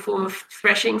form of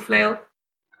threshing flail?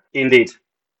 Indeed.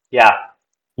 Yeah.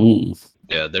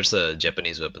 Yeah, there's a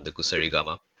Japanese weapon, the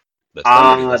Kusarigama.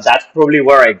 That's probably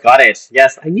where I got it.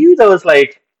 Yes, I knew there was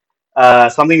like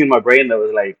something in my brain that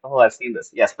was like, oh, I've seen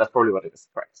this. Yes, that's probably what it is.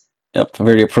 Correct. Yep,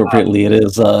 very appropriately, it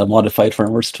is a modified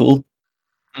farmer's tool.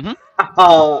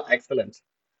 Excellent.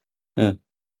 Yeah.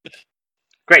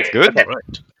 Great. Good. Okay.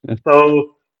 Right.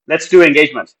 So let's do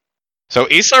engagement. So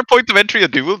is our point of entry a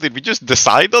duel? Did we just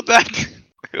decide on that?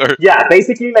 Yeah,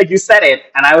 basically, like you said it,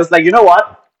 and I was like, you know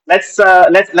what? Let's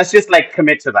just like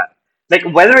commit to that. Like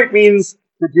whether it means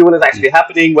the duel is actually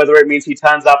happening, whether it means he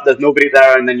turns up, there's nobody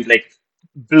there, and then you like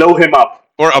blow him up,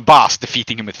 or Abbas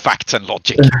defeating him with facts and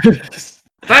logic.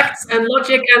 Facts and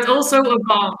logic, and also a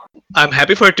bomb. I'm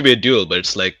happy for it to be a duel, but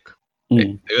it's like,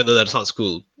 even though that sounds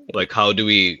cool, like how do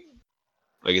we,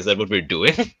 like, is that what we're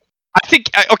doing? I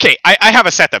think, okay, I have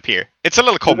a setup here. It's a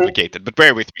little complicated, but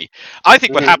bear with me. I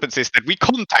think what happens is that we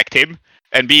contact him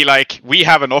and be like, we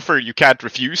have an offer you can't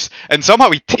refuse, and somehow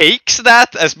he takes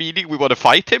that as meaning we want to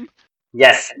fight him.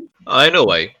 Yes. I know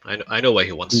why. I know why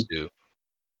he wants to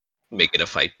make it a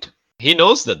fight. He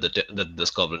knows that the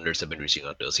Scovlanders have been reaching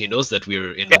out to us. He knows that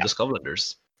we're in with the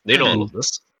Scovlanders. They know all of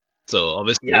this. So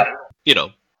obviously,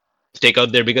 take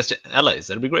out their biggest allies.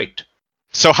 That'd be great.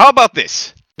 So how about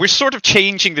this? we're sort of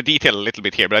changing the detail a little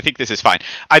bit here, but I think this is fine.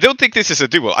 I don't think this is a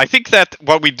duel. I think that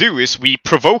what we do is we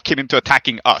provoke him into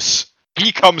attacking us.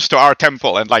 He comes to our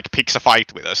temple and like picks a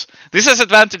fight with us. This has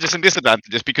advantages and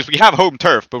disadvantages because we have home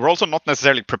turf, but we're also not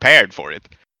necessarily prepared for it.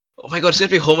 Oh my god, it's gonna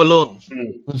be Home Alone.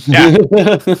 Yeah.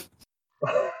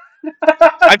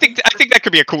 I think that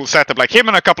could be a cool setup. Like him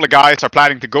and a couple of guys are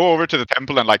planning to go over to the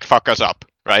temple and like fuck us up,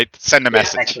 right? Send a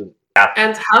message. Yeah.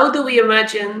 And how do we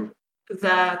imagine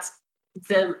that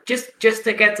them just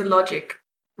to get the logic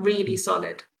really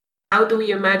solid? How do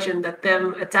we imagine that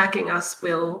them attacking us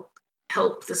will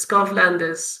help the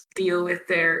Skovlanders deal with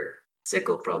their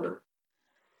sickle problem?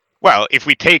 Well, if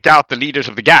we take out the leaders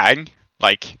of the gang,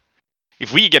 like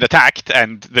if we get attacked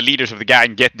and the leaders of the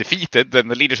gang get defeated, then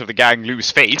the leaders of the gang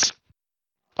lose face.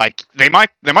 Like they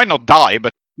might not die,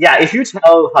 but yeah, if you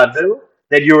tell Huddle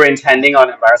that you were intending on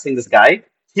embarrassing this guy,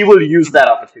 he will use that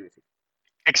opportunity.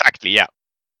 Exactly, yeah.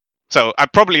 So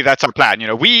probably that's our plan. You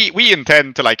know, we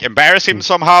intend to like embarrass him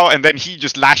somehow, and then he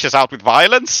just lashes out with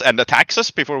violence and attacks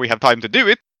us before we have time to do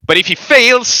it. But if he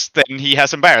fails, then he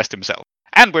has embarrassed himself,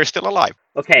 and we're still alive.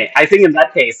 Okay, I think in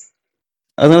that case,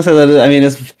 I was gonna say that. I mean,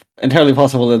 it's entirely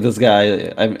possible that this guy,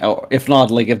 if not,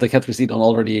 like if the Kethrisi don't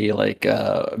already like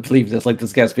believe this, like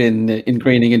this guy's been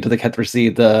ingraining into the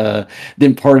Kethrisi the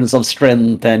importance of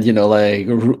strength and like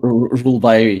rule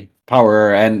by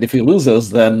power, and if he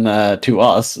loses, then to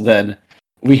us, then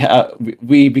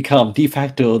we become de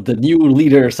facto the new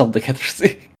leaders of the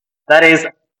Kethrisi. That is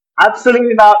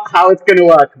absolutely not how it's going to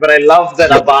work. But I love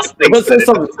that Abbas thinks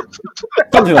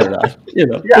something like that.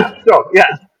 Yeah, sure, yeah.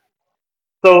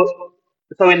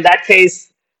 So in that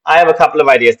case, I have a couple of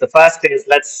ideas. The first is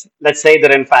let's say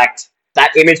that in fact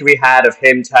that image we had of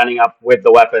him turning up with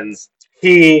the weapons,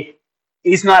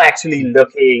 he's not actually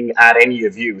looking at any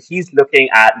of you. He's looking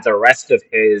at the rest of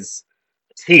his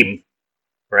team,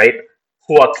 right?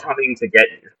 Who are coming to get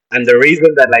you. And the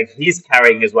reason that like he's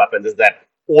carrying his weapons is that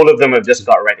all of them have just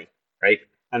got ready, right?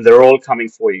 And they're all coming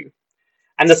for you.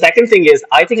 And the second thing is,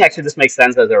 I think actually this makes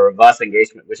sense as a reverse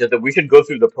engagement, which is that we should go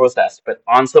through the process, but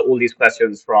answer all these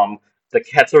questions from the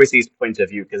Kethrisi's point of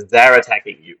view, because they're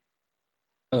attacking you.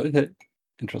 Okay,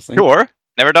 interesting. Sure,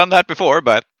 never done that before,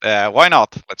 but why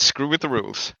not? Let's screw with the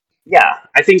rules. Yeah,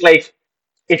 I think like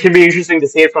it can be interesting to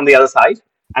see it from the other side,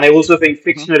 and I also think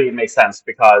fictionally it makes sense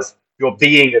because you're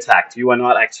being attacked. You are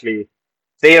not actually;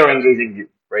 they are engaging you,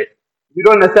 right? You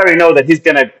don't necessarily know that he's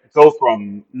gonna go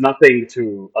from nothing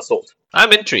to assault.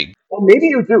 I'm intrigued. Or maybe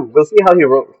you do. We'll see how he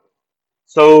rolls.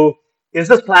 So, is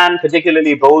this plan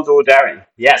particularly bold or daring?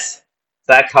 Yes,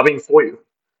 they're coming for you.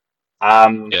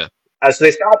 Yeah. So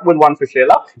they start with one for sheer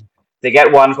luck. They get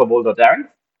one for bold or daring.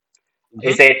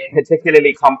 Is it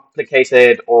particularly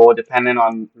complicated or dependent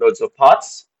on loads of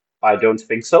parts? I don't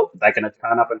think so. They're going to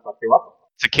turn up and fuck you up.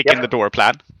 It's a kick in the door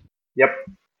plan. Yep.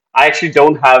 I actually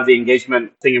don't have the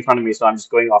engagement thing in front of me, so I'm just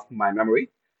going off my memory.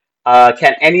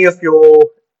 Can any of your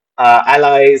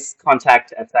allies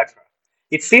contact, etc.?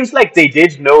 It seems like they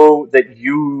did know that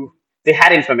they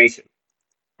had information,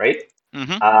 right?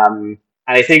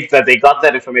 And I think that they got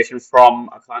that information from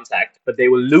a contact, but they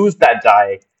will lose that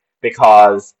die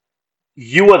because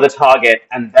you are the target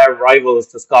and their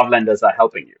rivals, the Skovlanders, are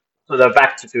helping you. So they're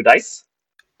back to 2 dice.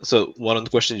 So one of the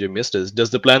questions you missed is, does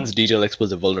the plan's detail expose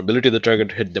the vulnerability of the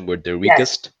target, hit them where they're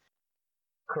weakest?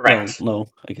 Correct. No,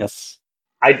 I guess.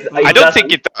 I don't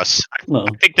think it does. No.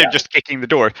 I think they're just kicking the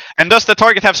door. And does the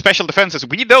target have special defenses?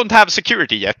 We don't have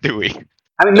security yet, do we?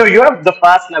 I mean, no, you have the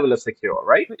first level of secure,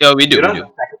 right? Yeah, we do. You We don't do.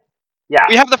 have the second. Yeah,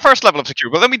 We have the first level of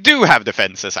secure, but then we do have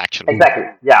defenses, actually. exactly.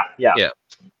 Yeah. Yeah.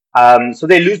 So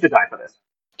they lose the die for this.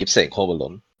 Keep saying Home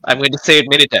Alone. I'm going to say it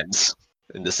many times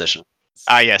in this session.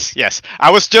 Yes.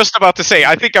 I was just about to say,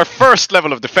 I think our first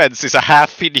level of defense is a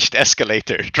half-finished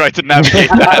escalator. Try to navigate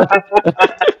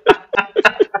that.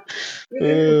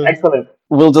 Excellent.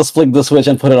 We'll just flick the switch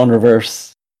and put it on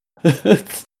reverse.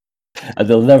 And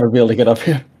they'll never be able to get up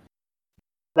here.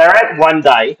 They're at 1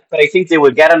 die, but I think they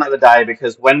will get another die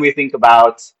because when we think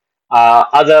about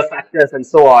other factors and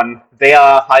so on, they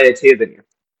are higher tier than you.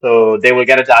 So they will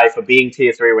get a die for being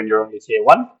tier 3 when you're only tier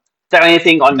 1. Is there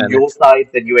anything on your side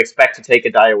that you expect to take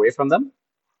a die away from them?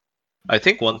 I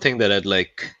think one thing that I'd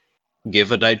like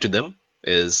give a die to them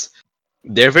is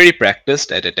they're very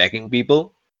practiced at attacking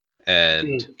people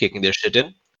and kicking their shit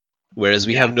in, whereas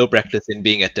we have no practice in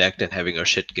being attacked and having our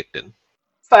shit kicked in.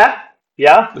 Fair.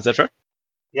 Yeah. Is that right?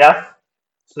 Yeah.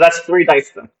 So that's 3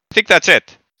 dice then. I think that's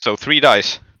it. So 3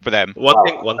 dice for them.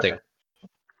 One thing.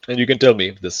 And you can tell me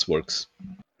if this works.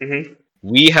 Mm-hmm.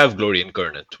 We have Glory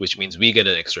Incarnate, which means we get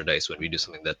an extra dice when we do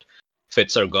something that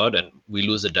fits our god, and we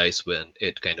lose a dice when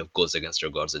it kind of goes against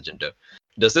our god's agenda.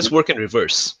 Does this work in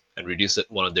reverse and reduce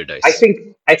one of their dice? I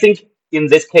think in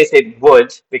this case it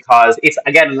would, because it's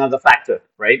again another factor,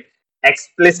 right?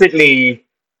 Explicitly,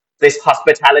 this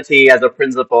hospitality as a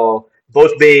principle,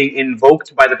 both being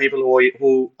invoked by the people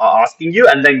who are asking you,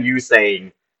 and then you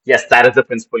saying, yes, that is the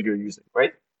principle you're using,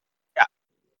 right? Yeah,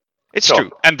 it's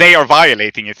true, and they are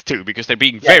violating it too because they're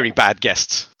being very bad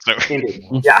guests. So indeed,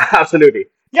 yeah, absolutely,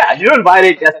 yeah. You don't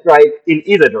violate guest right in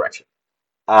either direction.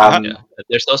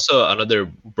 There's also another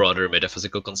broader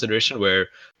metaphysical consideration where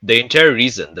the entire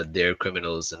reason that they're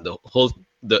criminals and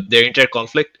their entire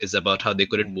conflict is about how they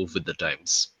couldn't move with the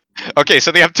times. Okay,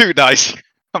 so they have 2 dice.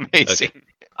 Amazing. Okay.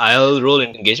 I'll roll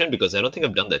an engagement because I don't think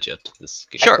I've done that yet.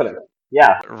 Sure. Excellent.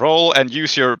 Yeah. Roll and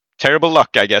use your terrible luck,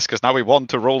 I guess, because now we want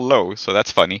to roll low, so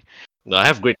that's funny. No, I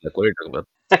have great luck. What are you talking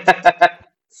about?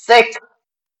 6.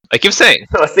 I keep saying.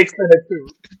 So a 6 and a 2.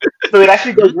 So it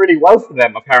actually goes really well for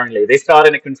them, apparently. They start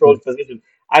in a controlled position.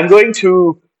 I'm going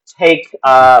to take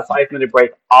a 5-minute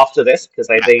break after this, because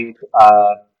I think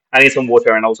I need some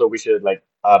water, and also we should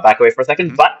back away for a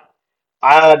second. But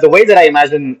the way that I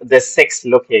imagine the 6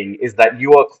 looking is that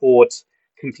you are caught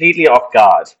completely off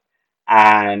guard.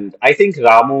 And I think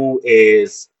Ramu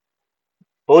is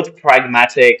both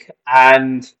pragmatic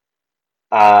and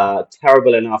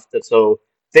terrible enough that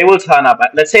they will turn up.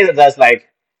 Let's say that there's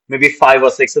maybe 5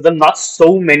 or 6 of them, not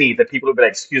so many that people will be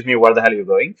like, excuse me, where the hell are you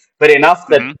going? But enough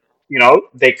that,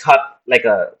 they cut like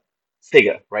a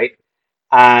figure, right?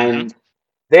 And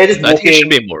they're just I think it should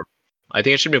be more. I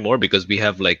think it should be more because we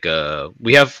have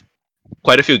we have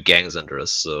quite a few gangs under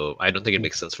us, so I don't think it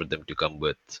makes sense for them to come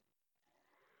with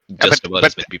just about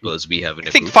as many people as we have in a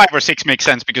I think group. 5 or 6 makes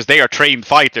sense because they are trained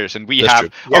fighters, and we have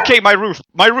okay, my roof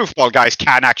ball guys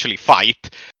can actually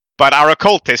fight, but our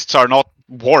occultists are not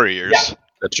warriors. Yeah.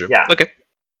 That's true. Yeah. Okay.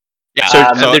 Yeah.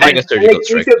 So they're doing a surgical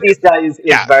strike. Each of these guys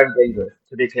is very dangerous,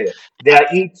 to be clear. They are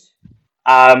each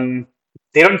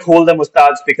they don't call them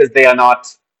ustads because they are not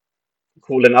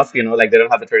cool enough, they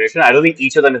don't have the tradition. I don't think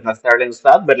each of them is necessarily an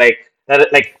ustad, but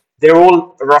they're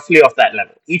all roughly of that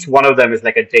level. Each one of them is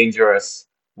like a dangerous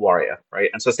warrior,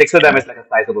 right? And so 6 of them is like a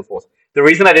sizable force. The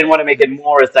reason I didn't want to make it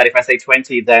more is that if I say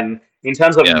 20, then in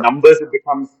terms of numbers it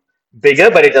becomes bigger,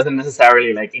 but it doesn't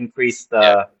necessarily increase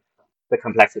the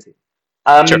complexity.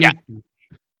 Sure.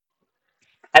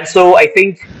 And so I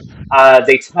think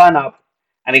they turn up,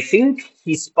 and I think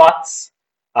he spots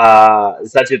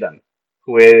Zajidan,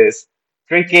 who is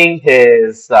drinking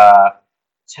his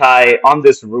chai on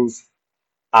this roof,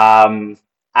 and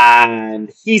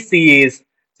he sees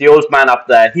the old man up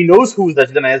there. He knows who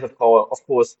Zajidan is, of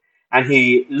course, and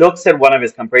he looks at one of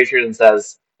his compatriots and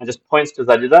just points to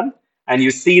Zajidan, and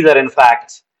you see that in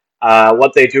fact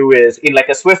what they do is, in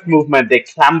a swift movement, they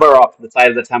clamber up the side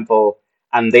of the temple,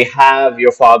 and they have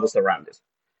your father surrounded.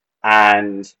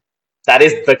 And that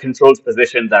is the controlled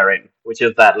position they're in, which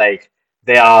is that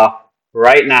they are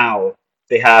right now,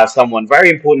 they have someone very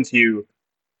important to you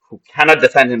who cannot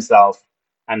defend himself,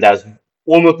 and there's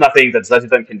almost nothing that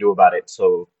Zajidan can do about it.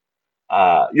 So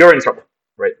you're in trouble,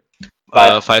 right?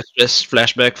 5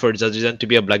 flashback for Zajidan to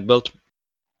be a black belt.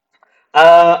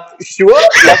 Sure.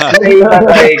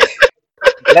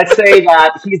 Let's say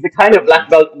that he's the kind of black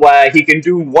belt where he can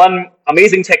do one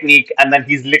amazing technique and then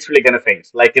he's literally gonna faint,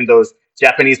 like in those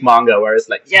Japanese manga where it's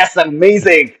yes, I'm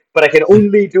amazing, but I can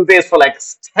only do this for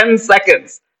 10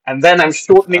 seconds and then I'm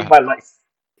shortening my life.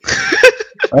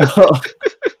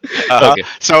 Okay.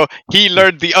 So he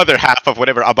learned the other half of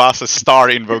whatever Abbas's star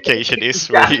invocation is,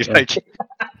 where he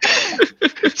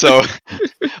so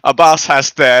Abbas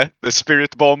has the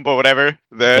spirit bomb or whatever.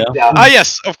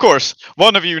 Yes, of course.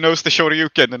 One of you knows the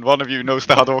Shoryuken and one of you knows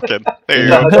the Hadouken. There you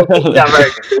go. Yeah,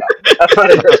 very good. That's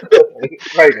what it is.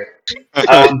 Very good.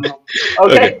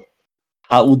 Okay.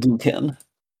 Hadouken.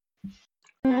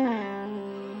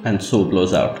 And so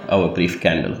blows out our brief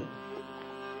candle.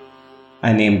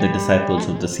 I named the disciples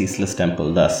of the Ceaseless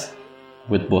Temple thus,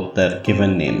 with both their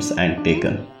given names and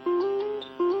taken.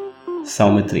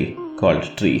 Saumitri,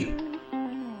 called Tree.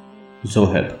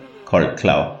 Zoheb, called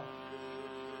Clow.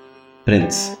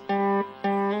 Prince,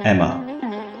 Emma,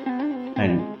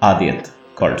 and Adiyat,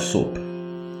 called Soap.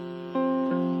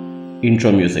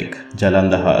 Intro music,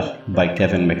 Jalandhar by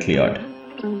Kevin MacLeod.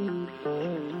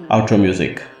 Outro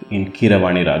music in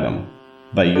Keeravani Ragam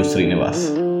by U.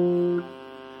 Srinivas.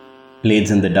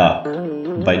 Blades in the Dark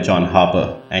by John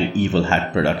Harper and Evil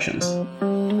Hat Productions.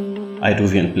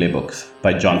 Iruvian Playbooks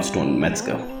by Johnstone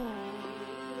Metzger.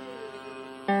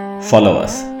 Follow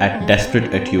us at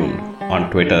Desperate Attune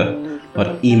on Twitter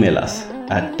or email us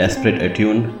at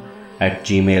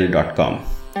desperateattune@gmail.com.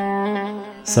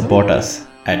 Support us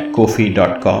at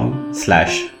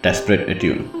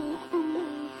kofi.com/desperateattune.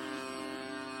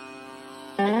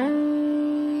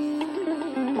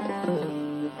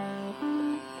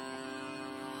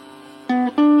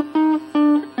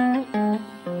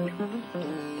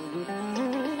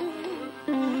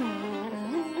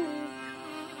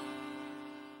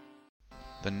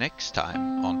 the next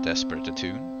time on Desperate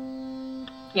Attune.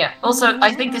 Yeah. Also,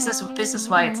 I think this is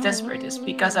why it's desperate, is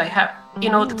because I have,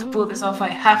 in order to pull this off, I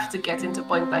have to get into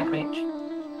point blank range.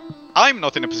 I'm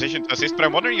not in a position to assist, but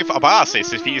I'm wondering if Abbas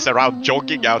is, if he's around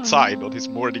jogging outside on his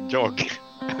morning jog.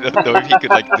 I don't know if he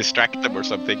could distract them or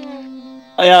something.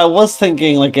 Yeah, I was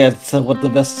thinking what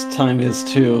the best time is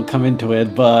to come into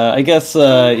it, but I guess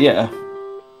yeah.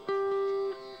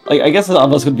 I guess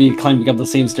Abbas could be climbing up the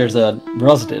same stairs that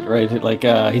Miraz did, right?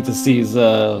 He just sees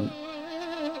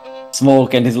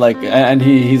smoke, and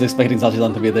he's expecting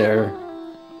Zachidan to be there.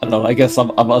 I don't know. I guess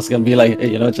Abbas can be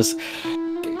just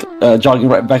jogging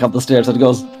right back up the stairs, and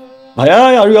goes,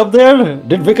 "Hi, are you up there?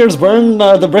 Did Vickers burn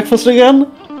the breakfast again?"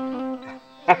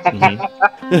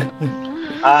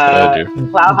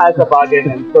 Cloud has a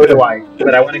bargain, and so do I.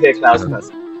 But I want to hear Cloud's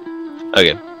first.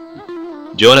 Okay.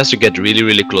 Joan has to get really,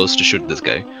 really close to shoot this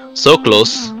guy. So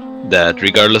close that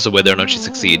regardless of whether or not she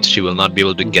succeeds, she will not be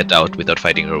able to get out without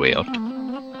fighting her way out.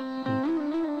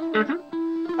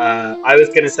 I was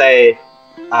going to say,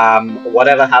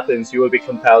 whatever happens, you will be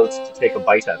compelled to take a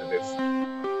bite out of this.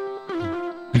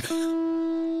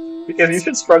 Because you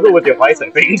should struggle with your bite,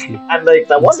 I think. And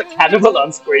there was a cannibal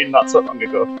on screen not so long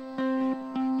ago.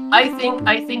 I think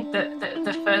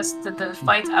the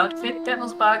fight outfit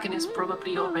Devil's Bargain is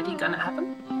probably already gonna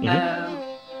happen.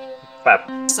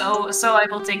 Fab. So I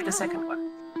will take the second one.